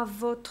ou à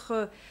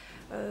votre,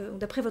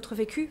 d'après votre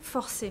vécu,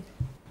 forcé.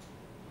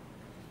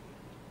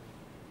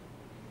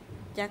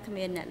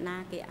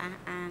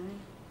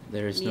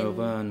 There is no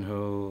one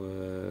who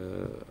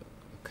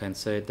can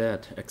say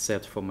that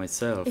except for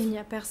myself. Il n'y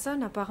a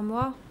personne à part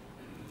moi.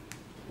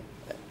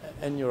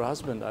 And your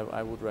husband,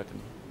 I would reckon.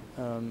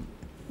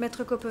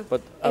 Maître Coppeux.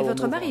 But I Et will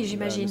votre move mari, on,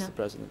 j'imagine. Mr.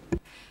 President.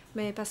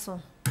 Mais passons,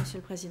 Monsieur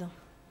le Président.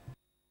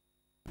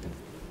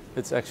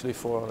 It's actually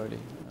 4 already.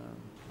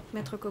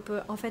 Maître Coppeux,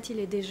 en fait, il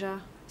est déjà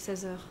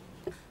 16 heures.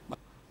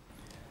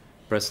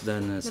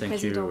 President, thank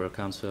Président. you,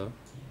 Council.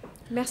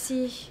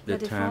 Merci, la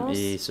The time défense.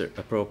 is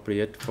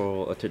appropriate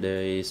for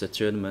today's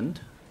adjournment.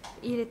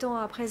 Il est temps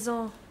à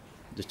présent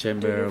The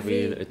Chamber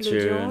lever will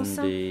adjourn l'audience.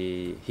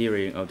 the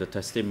hearing of the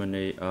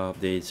testimony of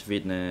this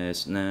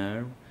witness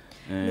now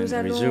and Nous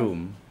allons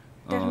resume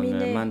on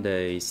terminer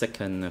Monday,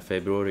 2nd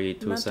February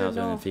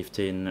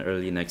 2015,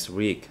 early next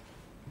week.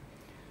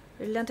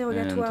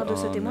 l'interrogatoire de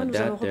ce And témoin. on Nous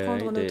allons that day,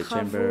 reprendre nos the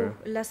travaux chamber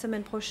la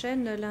semaine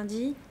prochaine,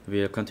 lundi.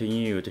 We'll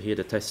continue to hear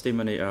the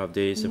testimony of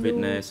this Nous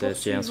witness,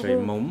 Jiang Sri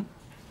poursuivrons Mum.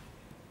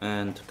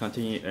 and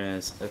continue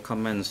as a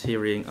commence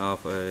hearing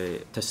of a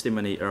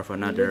testimony of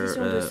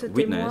another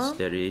witness,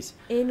 that is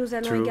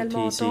through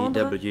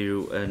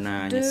TCW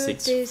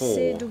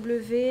 964.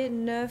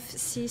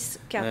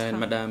 And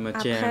Madame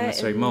Chen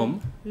Sreimom,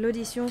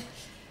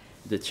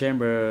 the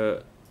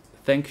chamber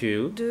thank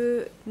you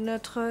de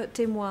notre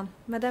témoin.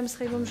 Madame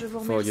Sreimom, je vous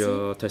remercie for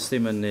your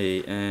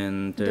testimony,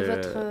 and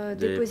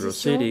the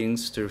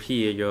proceedings to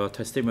hear your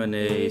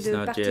testimony is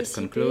not yet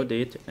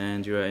concluded,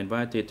 and you are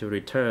invited to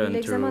return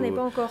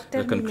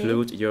to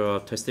conclude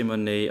your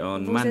testimony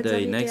on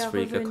Monday next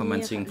week,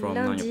 commencing from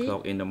 9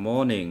 o'clock in the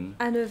morning.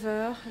 À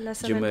 9h, la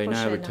you may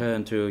now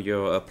return to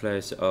your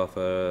place of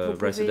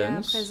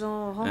residence,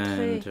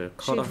 and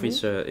court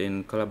officer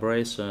in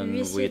collaboration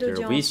with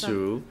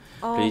WISU,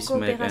 please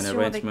make an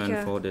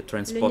arrangement for the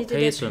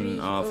transportation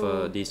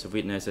of this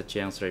witness,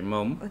 Chen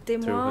Sreimom, to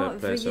her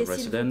place of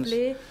residence,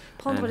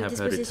 and have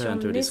her return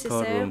to this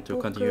courtroom to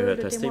continue her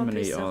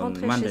testimony on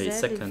Monday,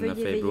 2nd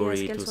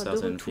February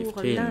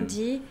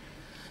 2015.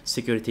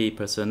 Security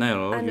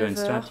personnel, you are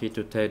instructed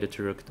to take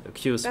the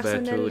accused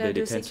back to the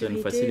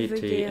detention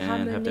facility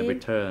and have them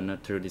return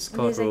to this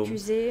courtroom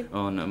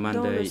on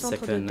Monday,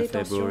 2nd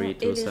February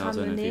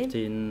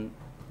 2015.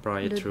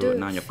 Prior to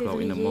 9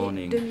 o'clock in the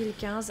morning.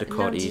 The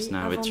court is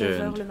now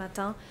adjourned.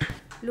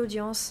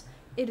 L'audience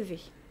est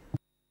levée.